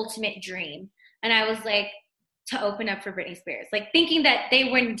your ultimate dream? And I was like, to open up for Britney Spears, like thinking that they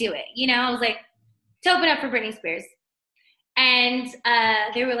wouldn't do it. I was like, to open up for Britney Spears. And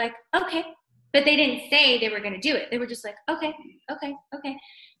they were like, okay. But they didn't say they were going to do it. They were just like, okay.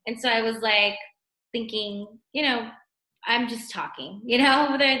 And so I was like thinking, I'm just talking,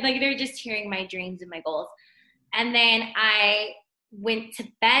 they're just hearing my dreams and my goals. And then I went to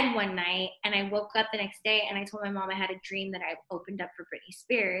bed one night, and I woke up the next day, and I told my mom I had a dream that I opened up for Britney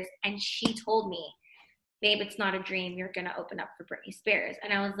Spears. And she told me, babe, it's not a dream. You're going to open up for Britney Spears.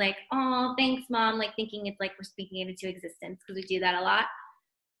 And I was like, oh, thanks, Mom. Like thinking it's like we're speaking it into existence, because we do that a lot.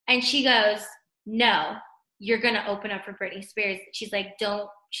 And she goes, no, you're going to open up for Britney Spears. She's like,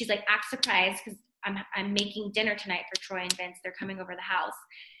 act surprised, because I'm making dinner tonight for Troy and Vince. They're coming over the house.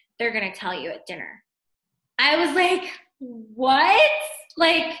 They're going to tell you at dinner. I was like, what?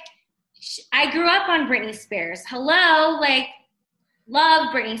 Like, I grew up on Britney Spears. Hello? Like,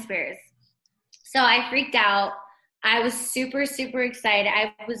 love Britney Spears. So I freaked out. I was super, super excited.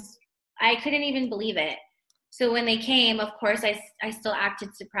 I couldn't even believe it. So when they came, of course, I still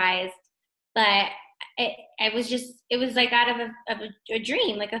acted surprised. But it was like out of a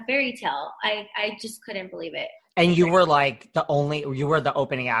dream, like a fairy tale. I just couldn't believe it. And you were like you were the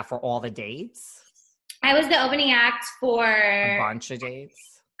opening act for all the dates? I was the opening act for a bunch of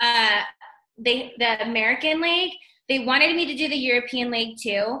dates. The American leg. They wanted me to do the European leg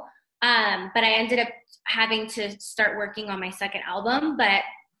too, but I ended up having to start working on my second album. But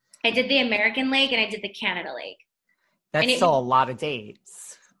I did the American leg and I did the Canada leg. That's still a lot of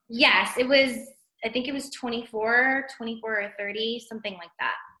dates. Yes, it was. I think it was 24 or 30, something like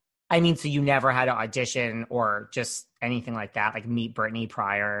that. I mean, so you never had to audition or just anything like that, like meet Britney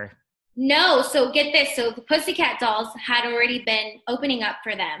prior? No, so get this. So the Pussycat Dolls had already been opening up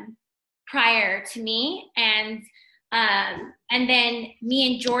for them prior to me. And then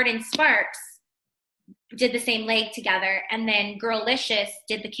me and Jordan Sparks did the same leg together. And then Girlicious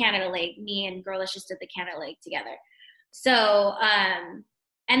did the Canada leg. Me and Girlicious did the Canada leg together. So,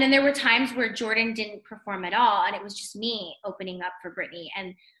 and then there were times where Jordan didn't perform at all. And it was just me opening up for Britney.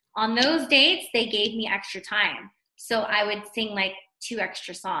 And on those dates, they gave me extra time. So I would sing like 2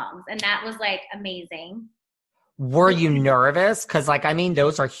 extra songs. And that was like amazing. Were you nervous? Because like, I mean,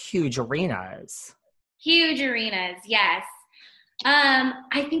 those are huge arenas. Huge arenas, yes.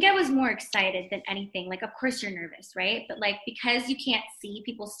 I think I was more excited than anything. Like, of course you're nervous, right? But like, because you can't see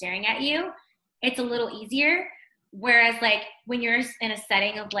people staring at you, it's a little easier. Whereas like when you're in a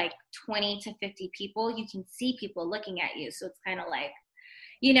setting of like 20 to 50 people, you can see people looking at you. So it's kind of like,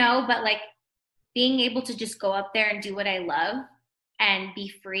 but like being able to just go up there and do what I love and be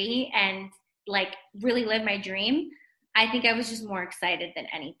free and like really live my dream, I think I was just more excited than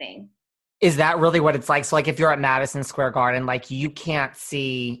anything. Is that really what it's like? So like if you're at Madison Square Garden, like you can't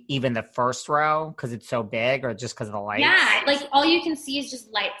see even the first row because it's so big or just because of the lights? Yeah, like all you can see is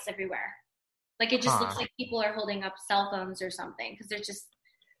just lights everywhere. Like it just looks like people are holding up cell phones or something because there's just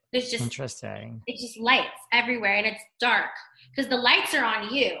interesting. It's just lights everywhere and it's dark because the lights are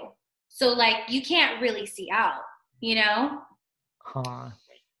on you. So like you can't really see out,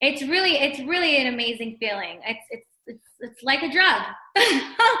 It's really an amazing feeling. It's like a drug.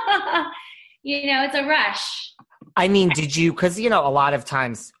 It's a rush. I mean, did you, because, a lot of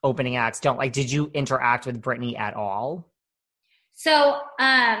times opening acts don't, like, did you interact with Britney at all? So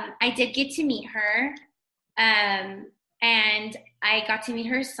I did get to meet her, and I got to meet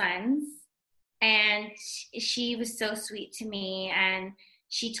her sons, and she was so sweet to me, and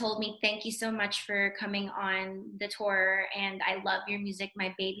she told me, thank you so much for coming on the tour, and I love your music.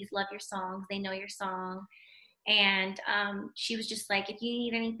 My babies love your songs. They know your song. And she was just like, if you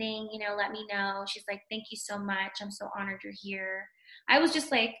need anything, let me know. She's like, thank you so much. I'm so honored you're here. I was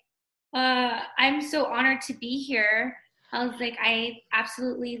just like, I'm so honored to be here. I was like, I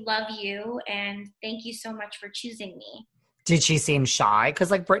absolutely love you. And thank you so much for choosing me. Did she seem shy? Because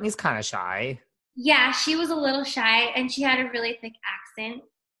like Britney's kind of shy. Yeah, she was a little shy and she had a really thick accent.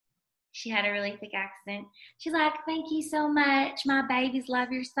 She's like, thank you so much. My babies love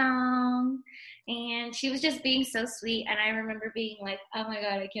your song. And she was just being so sweet. And I remember being like, oh my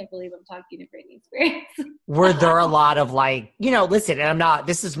God, I can't believe I'm talking to Britney Spears. Were there a lot of like, listen, and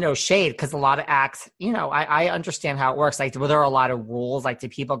this is no shade because a lot of acts, I understand how it works. Like, were there a lot of rules? Like,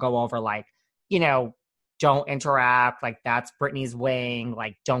 did people go over like, don't interact, like that's Britney's wing,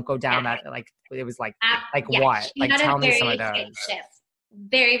 like don't go down that, like it was like what? Like tell me some of those.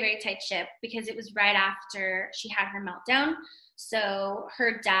 Very, very tight ship because it was right after she had her meltdown. So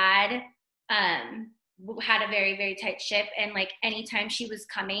her dad had a very, very tight ship. And like anytime she was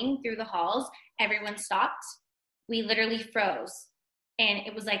coming through the halls, everyone stopped. We literally froze. And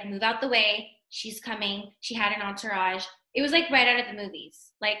it was like, move out the way. She's coming. She had an entourage. It was like right out of the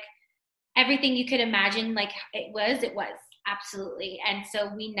movies. Like everything you could imagine, like it was absolutely. And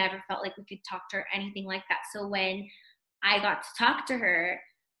so we never felt like we could talk to her, anything like that. So when I got to talk to her,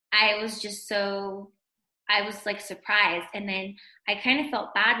 I was like surprised. And then I kind of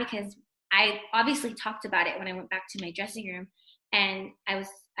felt bad because I obviously talked about it when I went back to my dressing room. And I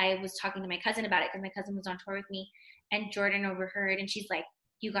was talking to my cousin about it because my cousin was on tour with me, and Jordan overheard, and she's like,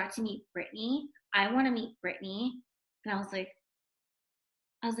 you got to meet Britney? I want to meet Britney. And I was like,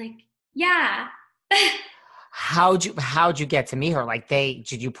 yeah. How'd you get to meet her? Like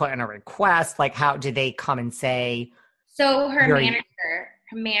did you put in a request? Like how did they come and say? So her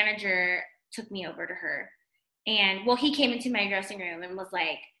manager took me over to her, and he came into my dressing room and was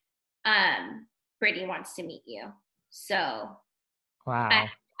like, Britney wants to meet you. So wow.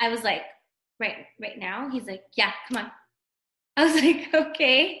 I was like, right now? He's like, yeah, come on. I was like,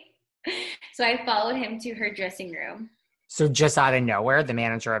 okay. So I followed him to her dressing room. So just out of nowhere, the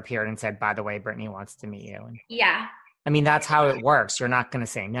manager appeared and said, by the way, Britney wants to meet you. Yeah. I mean, that's how it works. You're not going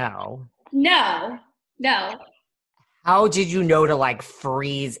to say no. No. No. How did you know to like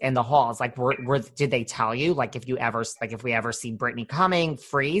freeze in the halls? Like, did they tell you like if we ever see Britney coming,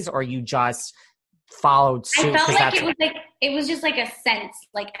 freeze, or you just followed suit? I felt like it was just like a sense,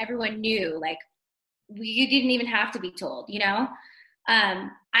 like everyone knew, like you didn't even have to be told, you know?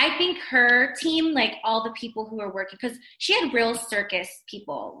 I think her team, like all the people who were working, because she had real circus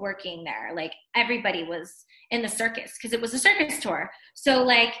people working there. Like everybody was in the circus because it was a circus tour. So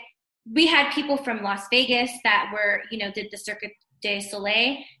like we had people from Las Vegas that were, you know, did the Cirque du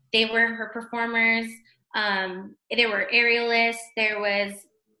Soleil. They were her performers. There were aerialists. There was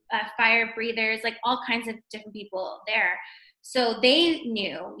fire breathers, like all kinds of different people there. So they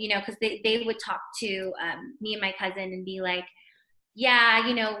knew, you know, because they would talk to me and my cousin and be like, yeah,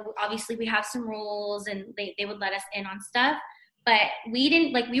 you know, obviously we have some rules, and they would let us in on stuff. But we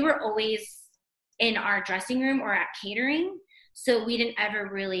didn't, like, we were always in our dressing room or at catering. So we didn't ever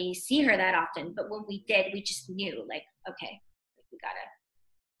really see her that often. But when we did, we just knew, like, okay, we gotta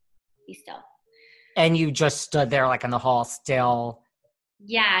be still. And you just stood there like in the hall still.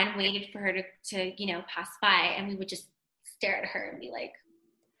 Yeah, and waited for her to you know, pass by, and we would just stare at her and be like,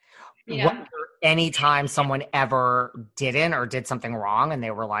 you know. Anytime someone ever didn't or did something wrong and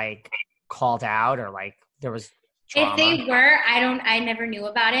they were like called out or like there was drama? If they were, I never knew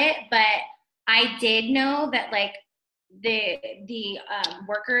about it, but I did know that like the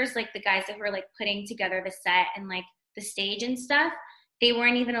workers, like the guys that were like putting together the set and like the stage and stuff, they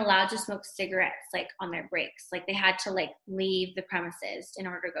weren't even allowed to smoke cigarettes like on their breaks. Like they had to like leave the premises in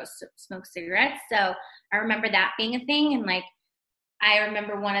order to go smoke cigarettes. So I remember that being a thing. And like I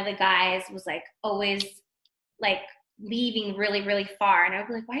remember one of the guys was like always like leaving really, really far. And I would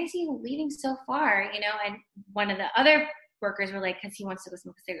be like, why is he leaving so far? You know? And one of the other workers were like, because he wants to go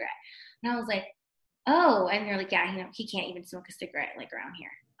smoke a cigarette. And I was like, oh. And they're like, yeah, you know, he can't even smoke a cigarette like around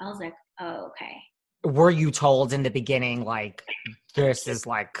here. I was like, oh, okay. Were you told in the beginning, like, this is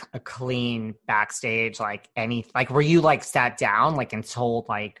like a clean backstage, like were you like sat down like and told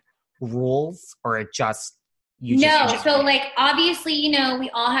like rules, or it just, so like obviously, you know,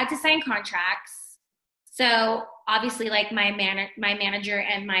 we all had to sign contracts. So obviously like my manager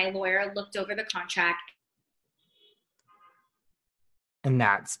and my lawyer looked over the contract. And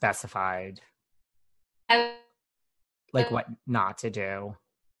that specified like what not to do.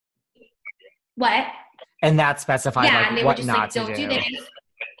 What? And that specified and they what were just not like, to don't do. do this.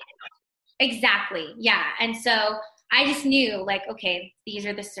 Exactly. Yeah. And so I just knew like, okay, these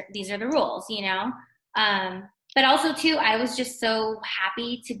are the rules, you know? But also too, I was just so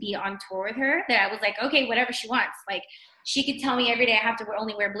happy to be on tour with her that I was like, okay, whatever she wants. Like she could tell me every day I have to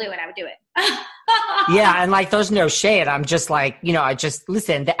only wear blue and I would do it. Yeah. And like, there's no shade. I'm just like, you know,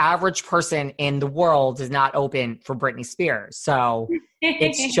 listen, the average person in the world is not open for Britney Spears. So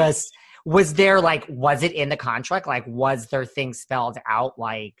it's just, was it in the contract? Like, was there things spelled out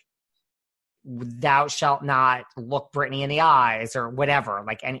like, thou shalt not look Britney in the eyes or whatever?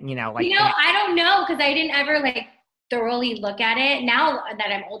 Like, and you know, like, you know, I don't know, because I didn't ever like thoroughly look at it. Now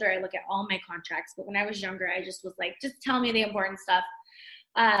that I'm older, I look at all my contracts. But when I was younger, I just was like, just tell me the important stuff.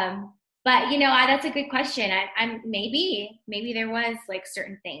 But you know, that's a good question. I'm maybe there was like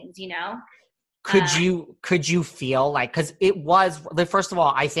certain things, you know. Could you feel like, because it was, first of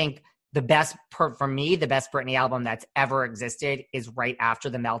all, I think the best for me, the best Britney album that's ever existed is right after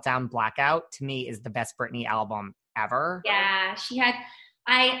the Meltdown. Blackout to me is the best Britney album ever. Yeah, she had.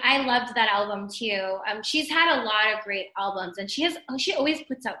 I loved that album too. She's had a lot of great albums, and she always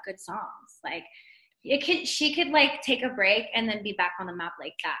puts out good songs. Like she could like take a break and then be back on the map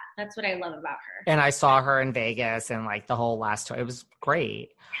like that. That's what I love about her. And I saw her in Vegas and like the whole last tour. It was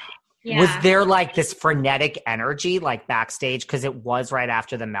great. Yeah. Was there like this frenetic energy like backstage? Because it was right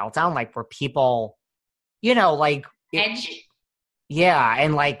after the Meltdown, like were people, you know, like edge. Yeah,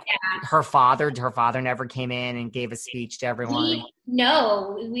 and like her father never came in and gave a speech to everyone.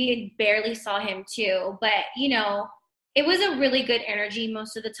 We barely saw him too, but you know, it was a really good energy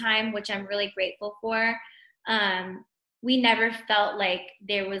most of the time, which I'm really grateful for. We never felt like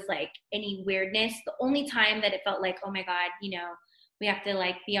there was like any weirdness. The only time that it felt like, oh my God, you know, we have to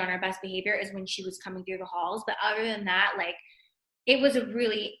like be on our best behavior is when she was coming through the halls. But other than that, like it was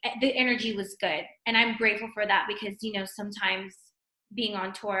the energy was good. And I'm grateful for that because, you know, sometimes being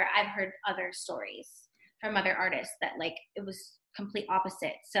on tour, I've heard other stories from other artists that like it was complete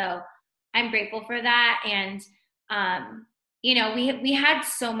opposite. So I'm grateful for that. And, you know, we had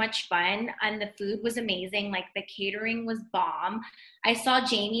so much fun and the food was amazing. Like the catering was bomb. I saw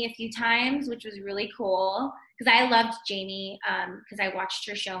Jamie a few times, which was really cool because I loved Jamie because I watched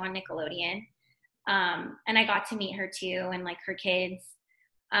her show on Nickelodeon. And I got to meet her too and like her kids.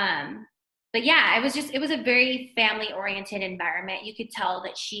 but yeah, it was a very family oriented environment. You could tell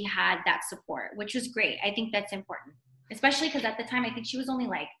that she had that support, which was great. I think that's important, especially because at the time, I think she was only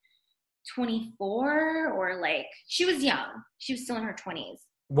like 24 or like, she was young. She was still in her 20s.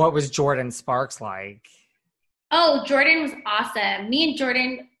 What was Jordan Sparks like? Oh, Jordan was awesome. Me and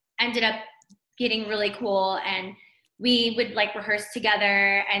Jordan ended up getting really cool, and we would like rehearse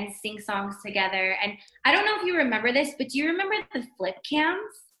together and sing songs together. And I don't know if you remember this, but do you remember the flip cams?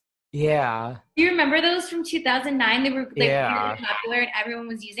 Yeah. Do you remember those from 2009? They were like really popular and everyone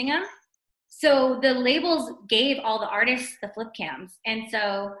was using them. So the labels gave all the artists the flip cams. And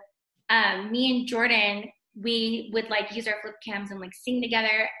so me and Jordan, we would like use our flip cams and like sing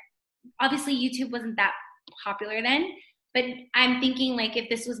together. Obviously YouTube wasn't that popular then, but I'm thinking like if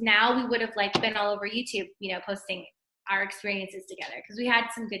this was now, we would have like been all over YouTube, you know, posting our experiences together because we had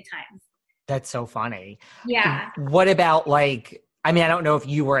some good times. That's so funny. Yeah. What about like, I mean, I don't know if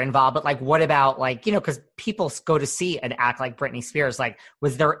you were involved, but like, what about like, you know, because people go to see an act like Britney Spears. Like,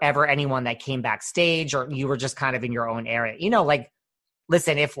 was there ever anyone that came backstage, or you were just kind of in your own area? You know, like,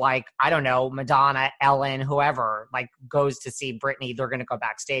 listen, if like, I don't know, Madonna, Ellen, whoever, like goes to see Britney, they're going to go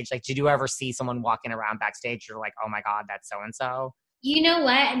backstage. Like, did you ever see someone walking around backstage? You're like, oh my God, that's so-and-so. You know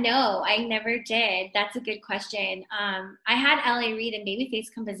what? No, I never did. That's a good question. I had LA Reid and Babyface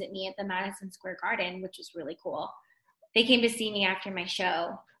come visit me at the Madison Square Garden, which was really cool. They came to see me after my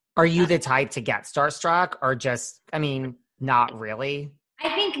show. Are you the type to get starstruck, or just, I mean, not really? I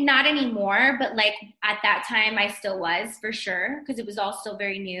think not anymore, but like at that time I still was for sure because it was all still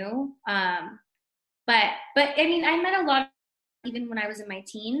very new. But I mean, I met a lot even when I was in my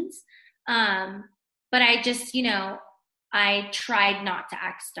teens. But I just, you know, I tried not to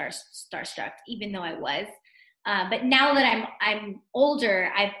act starstruck, even though I was. But now that I'm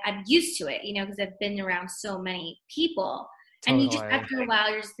older, I'm used to it, you know, because I've been around so many people. Totally. And you just, after a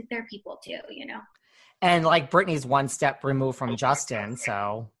while, you're just like, they're people too, you know? And like Britney's one step removed from Justin,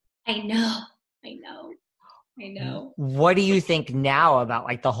 so. I know. What do you think now about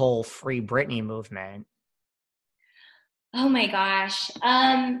like the whole Free Britney movement? Oh my gosh.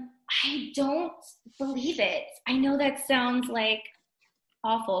 I don't believe it. I know that sounds like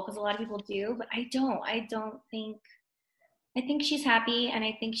awful because a lot of people do, but I think she's happy and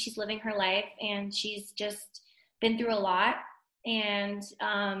I think she's living her life and she's just been through a lot and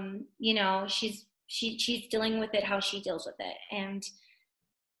you know, she's dealing with it how she deals with it, and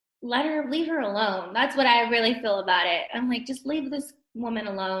leave her alone. That's what I really feel about it. I'm like, just leave this woman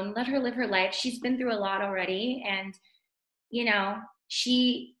alone. Let her live her life. She's been through a lot already, and you know,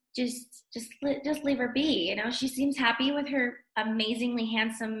 she just leave her be. You know, she seems happy with her amazingly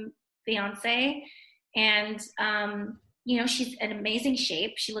handsome fiance, and you know, she's in amazing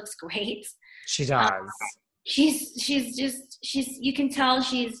shape. She looks great. She does. She's you can tell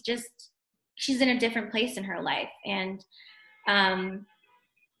she's in a different place in her life, and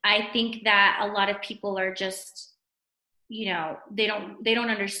I think that a lot of people are just, you know, they don't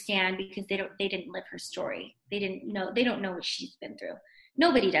understand because they didn't live her story. They don't know what she's been through.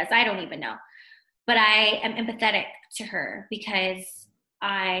 Nobody does. I don't even know. But I am empathetic to her because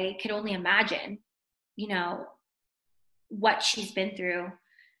I could only imagine, you know, what she's been through.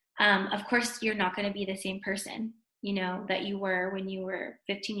 Of course, you're not going to be the same person, you know, that you were when you were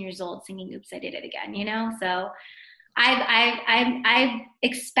 15 years old singing Oops, I Did It Again, you know? So I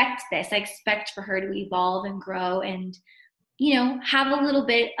expect this. I expect for her to evolve and grow and, you know, have a little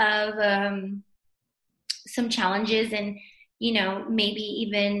bit of some challenges and, you know, maybe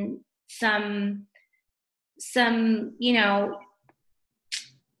even some you know,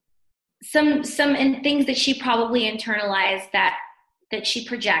 some things that she probably internalized that she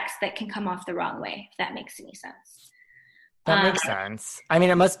projects that can come off the wrong way, if that makes any sense. That makes sense. I mean,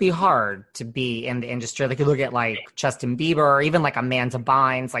 it must be hard to be in the industry. Like you look at like Justin Bieber or even like Amanda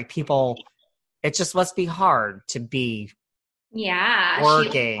Bynes, like people, it just must be hard to be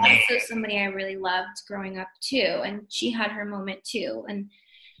working. She was also somebody I really loved growing up too. And she had her moment too. And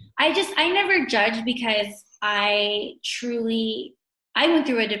I never judge because I went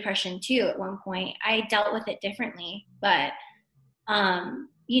through a depression too at one point. I dealt with it differently, but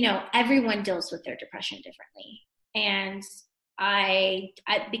you know, everyone deals with their depression differently. And I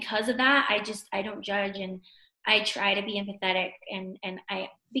because of that, I don't judge, and I try to be empathetic, and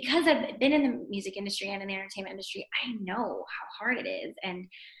because I've been in the music industry and in the entertainment industry, I know how hard it is. And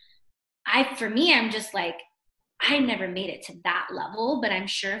for me, I'm just like, I never made it to that level, but I'm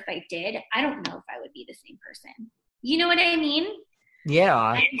sure if I did, I don't know if I would be the same person. You know what I mean?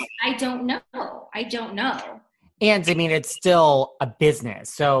 Yeah. I don't know. I don't know. And I mean, it's still a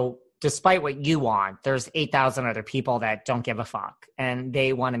business. So despite what you want, there's 8,000 other people that don't give a fuck and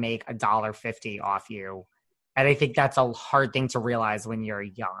they want to make $1.50 off you. And I think that's a hard thing to realize when you're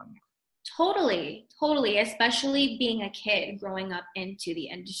young. Totally, especially being a kid growing up into the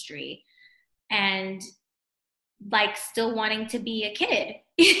industry and like still wanting to be a kid.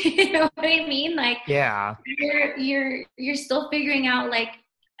 You know what I mean? Like, yeah, you're still figuring out, like,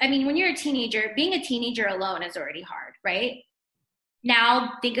 I mean, when you're a teenager, being a teenager alone is already hard, right?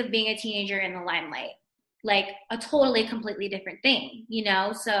 Now think of being a teenager in the limelight, like a totally completely different thing, you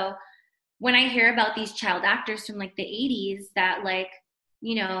know? So when I hear about these child actors from like the 80s that, like,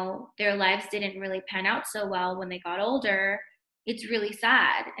 you know, their lives didn't really pan out so well when they got older, it's really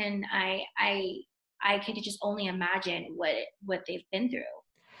sad. And I could just only imagine what they've been through.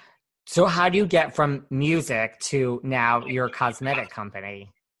 So how do you get from music to now your cosmetic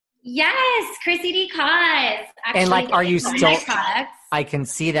company? Yes, Chrissy D. Cause. And like, are you still, I can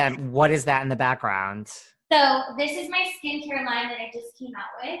see them. What is that in the background? So this is my skincare line that I just came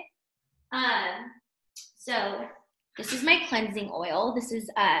out with. So this is my cleansing oil. This is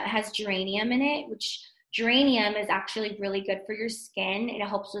has geranium in it, which geranium is actually really good for your skin. It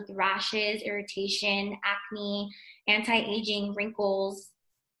helps with rashes, irritation, acne, anti-aging, wrinkles,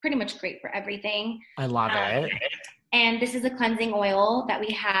 pretty much great for everything. I love it. And this is a cleansing oil that we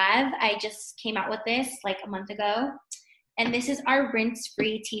have. I just came out with this like a month ago. And this is our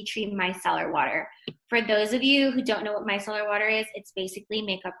rinse-free tea tree micellar water. For those of you who don't know what micellar water is, it's basically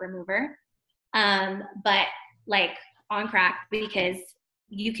makeup remover. But like on crack, because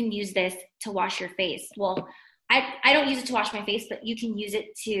you can use this to wash your face. Well, I don't use it to wash my face, but you can use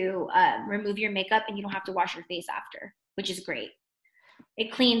it to remove your makeup and you don't have to wash your face after, which is great.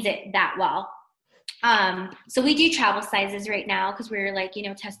 It cleans it that well. So we do travel sizes right now because we're like, you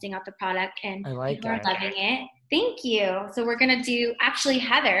know, testing out the product and I like people are it. loving it. Thank you. So we're going to do, actually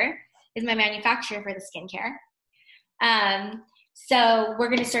Heather is my manufacturer for the skincare. So we're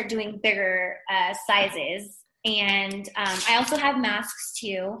going to start doing bigger sizes. And I also have masks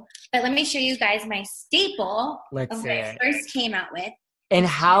too. But let me show you guys my staple of what I first came out with. And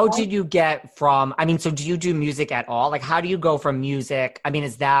how did you get from, I mean, so do you do music at all? Like, how do you go from music? I mean,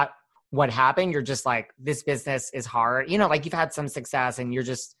 is that what happened? You're just like, this business is hard. You know, like you've had some success and you're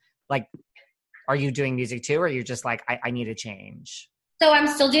just like, are you doing music too? Or you're just like, I need a change? So I'm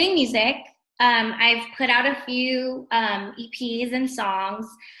still doing music. I've put out a few EPs and songs.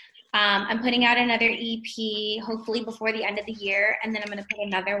 I'm putting out another EP, hopefully before the end of the year. And then I'm going to put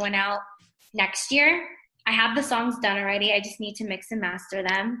another one out next year. I have the songs done already. I just need to mix and master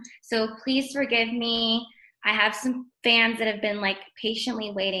them. So please forgive me. I have some fans that have been like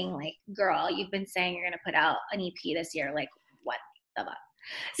patiently waiting, like, girl, you've been saying you're going to put out an EP this year. Like, what the fuck?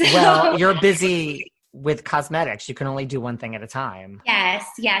 So, well, you're busy with cosmetics. You can only do one thing at a time. Yes.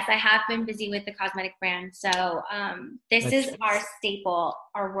 I have been busy with the cosmetic brand. So this is our staple,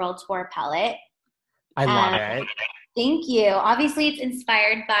 our World Tour palette. I love it. Thank you. Obviously, it's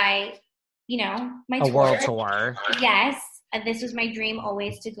inspired by, you know, my tour. World tour. Yes. And this was my dream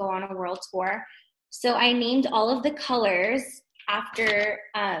always to go on a world tour. So I named all of the colors after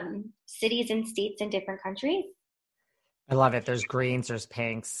cities and states in different countries. I love it. There's greens, there's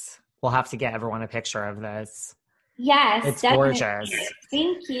pinks. We'll have to get everyone a picture of this. Yes. It's definitely. gorgeous.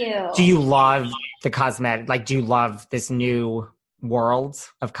 Thank you. Do you love the cosmetic? Like, do you love this new world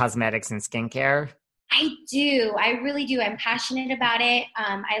of cosmetics and skincare? I do. I really do. I'm passionate about it.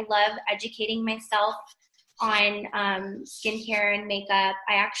 I love educating myself on skincare and makeup.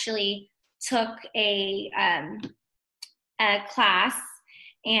 I actually took a class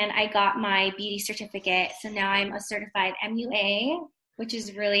and I got my beauty certificate. So now I'm a certified MUA, which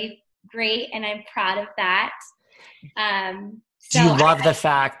is really great. And I'm proud of that. Do you love the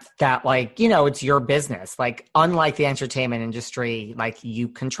fact that, like, you know, it's your business? Like, unlike the entertainment industry, like, you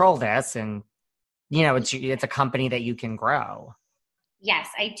control this and, you know, it's a company that you can grow. Yes,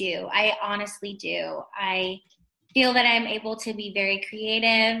 I do. I honestly do. I feel that I'm able to be very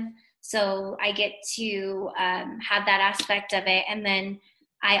creative. So I get to have that aspect of it. And then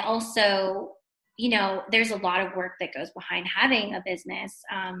I also, you know, there's a lot of work that goes behind having a business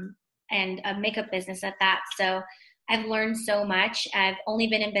and a makeup business at that. So I've learned so much. I've only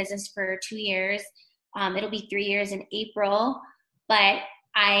been in business for 2 years. It'll be 3 years in April. But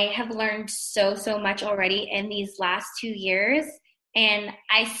I have learned so much already in these last 2 years. And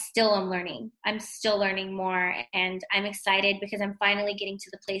I still am learning. I'm still learning more. And I'm excited because I'm finally getting to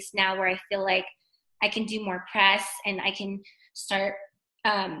the place now where I feel like I can do more press and I can start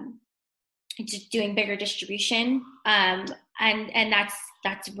just doing bigger distribution. And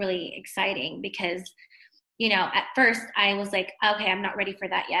that's really exciting because, at first I was like, okay, I'm not ready for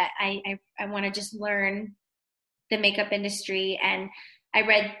that yet. I want to just learn the makeup industry. And I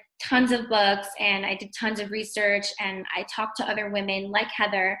read tons of books and I did tons of research, and I talked to other women like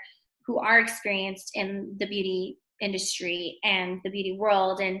Heather who are experienced in the beauty industry and the beauty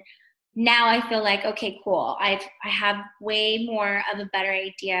world. And now I feel like, okay, cool. I have way more of a better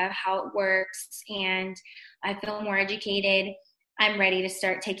idea of how it works, and I feel more educated. I'm ready to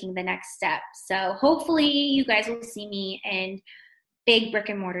start taking the next step. So hopefully you guys will see me in big brick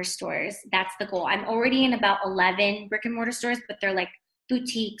and mortar stores. That's the goal. I'm already in about 11 brick and mortar stores, but they're like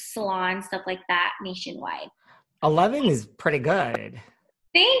boutiques, salons, stuff like that nationwide. 11 is pretty good.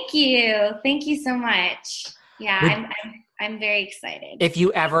 Thank you. Thank you so much. Yeah, I'm very excited. If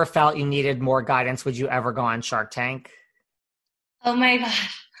you ever felt you needed more guidance, would you ever go on Shark Tank? Oh my God.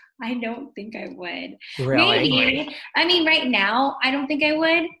 I don't think I would. Really? Maybe. I mean, right now, I don't think I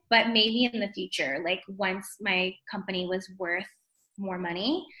would, but maybe in the future, like once my company was worth more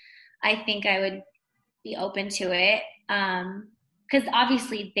money, I think I would be open to it. Because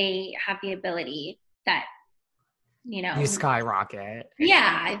obviously they have the ability that, you skyrocket.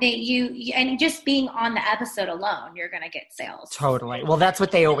 Yeah, and just being on the episode alone, you're gonna get sales. Totally. Well, that's what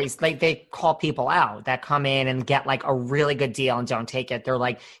they always like. They call people out that come in and get like a really good deal and don't take it. They're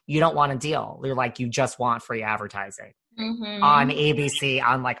like, you don't want a deal. They're like, you just want free advertising on ABC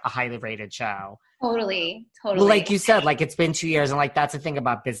on like a highly rated show. Totally. Well, like you said, like it's been 2 years, and like that's the thing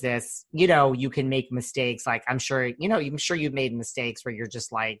about business. You can make mistakes. Like I'm sure you've made mistakes where you're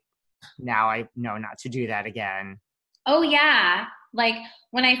just like, now I know not to do that again. Oh, yeah. Like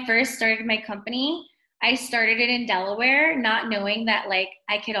when I first started my company, I started it in Delaware, not knowing that like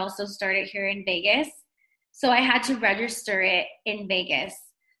I could also start it here in Vegas. So I had to register it in Vegas.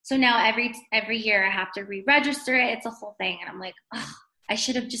 So now every year I have to re-register it. It's a whole thing. And I'm like, oh, I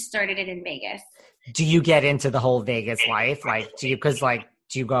should have just started it in Vegas. Do you get into the whole Vegas life? Like, do you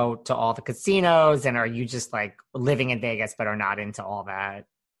go to all the casinos, and are you just like living in Vegas but are not into all that?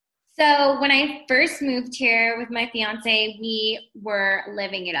 So when I first moved here with my fiance, we were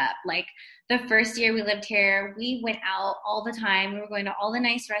living it up. Like the first year we lived here, we went out all the time. We were going to all the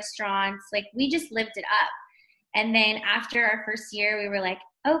nice restaurants. Like we just lived it up. And then after our first year, we were like,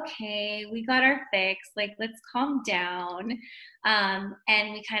 okay, we got our fix. Like, let's calm down.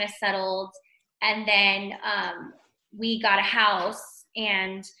 And we kind of settled. And then we got a house,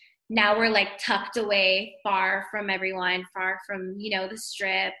 and now we're like tucked away, far from everyone, far from, the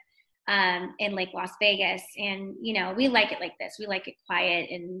strip. In like Las Vegas. And, we like it like this. We like it quiet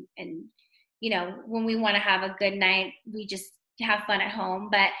and when we want to have a good night, we just have fun at home.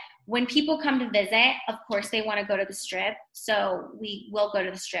 But when people come to visit, of course they want to go to the strip. So we will go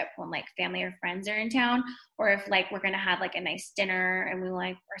to the strip when like family or friends are in town, or if like we're going to have like a nice dinner and we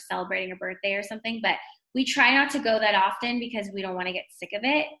like are celebrating a birthday or something. But we try not to go that often because we don't want to get sick of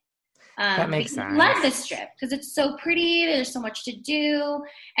it. That makes sense. We love the strip because it's so pretty. There's so much to do.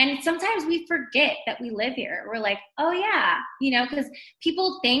 And sometimes we forget that we live here. We're like, oh yeah, because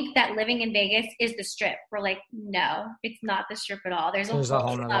people think that living in Vegas is the strip. We're like, no, it's not the strip at all. There's a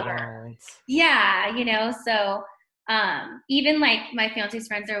whole other world. Yeah, so even like my fiance's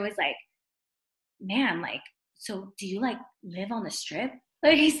friends are always like, man, like, so do you like live on the strip?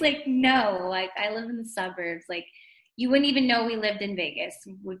 Like he's like, no, like I live in the suburbs. Like you wouldn't even know we lived in Vegas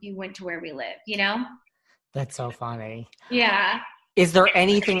if you went to where we live, That's so funny. Yeah. Is there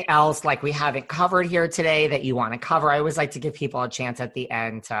anything else like we haven't covered here today that you want to cover? I always like to give people a chance at the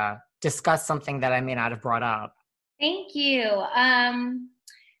end to discuss something that I may not have brought up. Thank you. Man,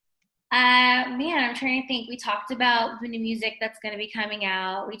 I'm trying to think. We talked about the new music that's going to be coming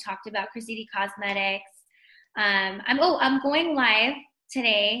out. We talked about Kristinia Cosmetics. I'm going live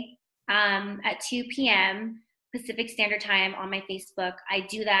today at 2 p.m. Pacific Standard Time on my Facebook. I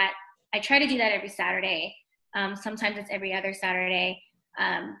try to do that every Saturday. Sometimes it's every other Saturday.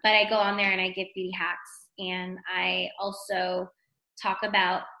 But I go on there and I give beauty hacks. And I also talk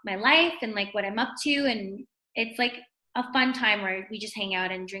about my life and like what I'm up to. And it's like a fun time where we just hang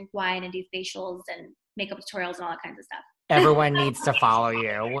out and drink wine and do facials and makeup tutorials and all that kinds of stuff. Everyone needs to follow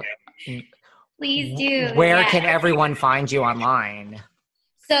you. Please do. Where can everyone find you online?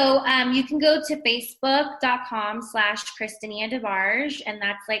 So you can go to facebook.com/Kristinia DeBarge, and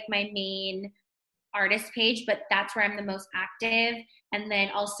that's like my main artist page, but that's where I'm the most active. And then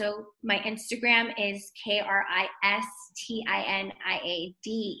also my Instagram is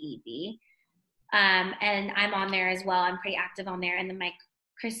KRISTINIADEB. And I'm on there as well. I'm pretty active on there. And then my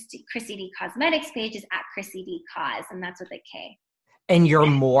Chrissy D Cosmetics page is at Chrissy D Cos, and that's with a K. And you're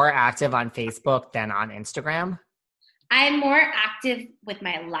more active on Facebook than on Instagram? I'm more active with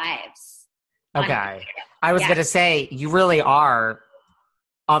my lives. Okay. I was going to say, you really are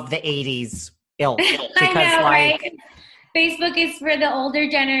of the 80s ilk. Because, I know, right? Facebook is for the older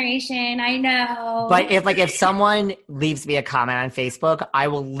generation. I know. But if someone leaves me a comment on Facebook, I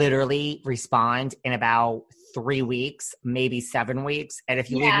will literally respond in about 3 weeks, maybe 7 weeks. And if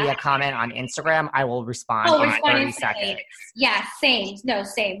you leave me a comment on Instagram, I will respond in 30 seconds. Yeah, same. No,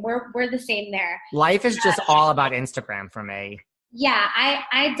 same. We're the same there. Life is just all about Instagram for me. Yeah,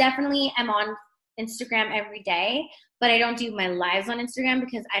 I definitely am on Instagram every day, but I don't do my lives on Instagram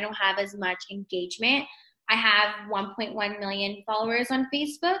because I don't have as much engagement. I have 1.1 million followers on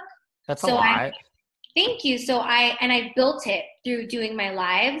Facebook. That's a lot. Thank you. So I built it through doing my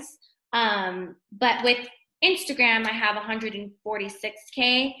lives. But with Instagram, I have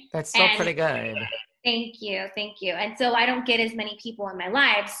 146K. That's still pretty good. Thank you. And so I don't get as many people in my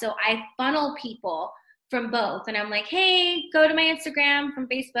lives. So I funnel people from both. And I'm like, hey, go to my Instagram from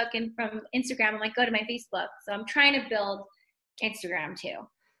Facebook, and from Instagram, I'm like, go to my Facebook. So I'm trying to build Instagram too.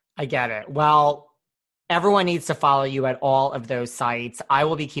 I get it. Well, everyone needs to follow you at all of those sites. I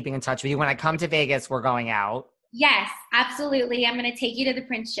will be keeping in touch with you. When I come to Vegas, we're going out. Yes, absolutely. I'm going to take you to the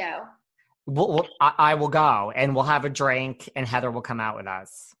Prince show. I will go, and we'll have a drink, and Heather will come out with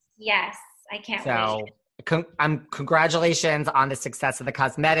us. Yes, I can't wait. Congratulations on the success of the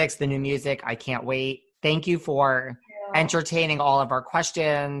cosmetics, the new music. I can't wait. Thank you for entertaining all of our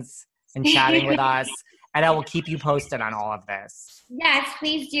questions and chatting with us. And I will keep you posted on all of this. Yes,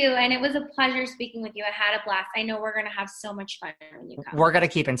 please do. And it was a pleasure speaking with you. I had a blast. I know we're going to have so much fun when you come. We're going to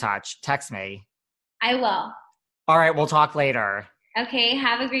keep in touch. Text me. I will. All right. We'll talk later. Okay.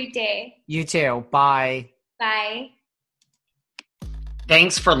 Have a great day. You too. Bye. Bye.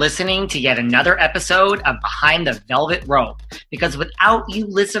 Thanks for listening to yet another episode of Behind the Velvet Rope. Because without you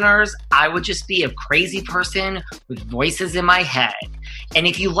listeners, I would just be a crazy person with voices in my head. And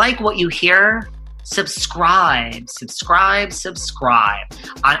if you like what you hear, subscribe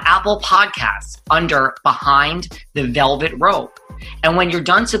on Apple Podcasts under Behind the Velvet Rope. And when you're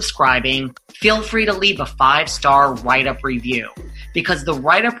done subscribing, feel free to leave a 5-star write-up review, because the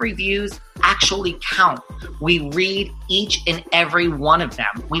write-up reviews actually count. We read each and every one of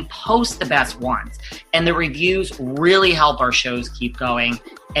them. We post the best ones, and the reviews really help our shows keep going.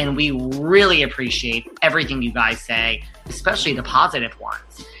 And we really appreciate everything you guys say, especially the positive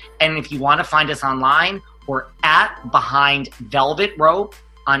ones. And if you want to find us online, we're at Behind Velvet Rope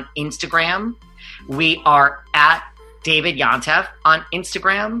on Instagram. We are at David Yontef on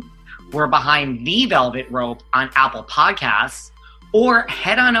Instagram. We're Behind the Velvet Rope on Apple Podcasts. Or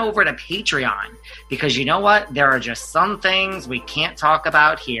head on over to Patreon, because you know what? There are just some things we can't talk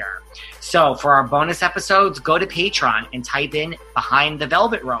about here. So for our bonus episodes, go to Patreon and type in Behind the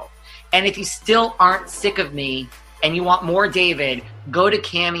Velvet Rope. And if you still aren't sick of me and you want more David, go to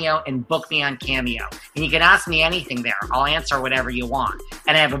Cameo and book me on Cameo. And you can ask me anything there. I'll answer whatever you want.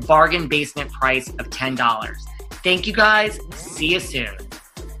 And I have a bargain basement price of $10. Thank you guys. See you soon.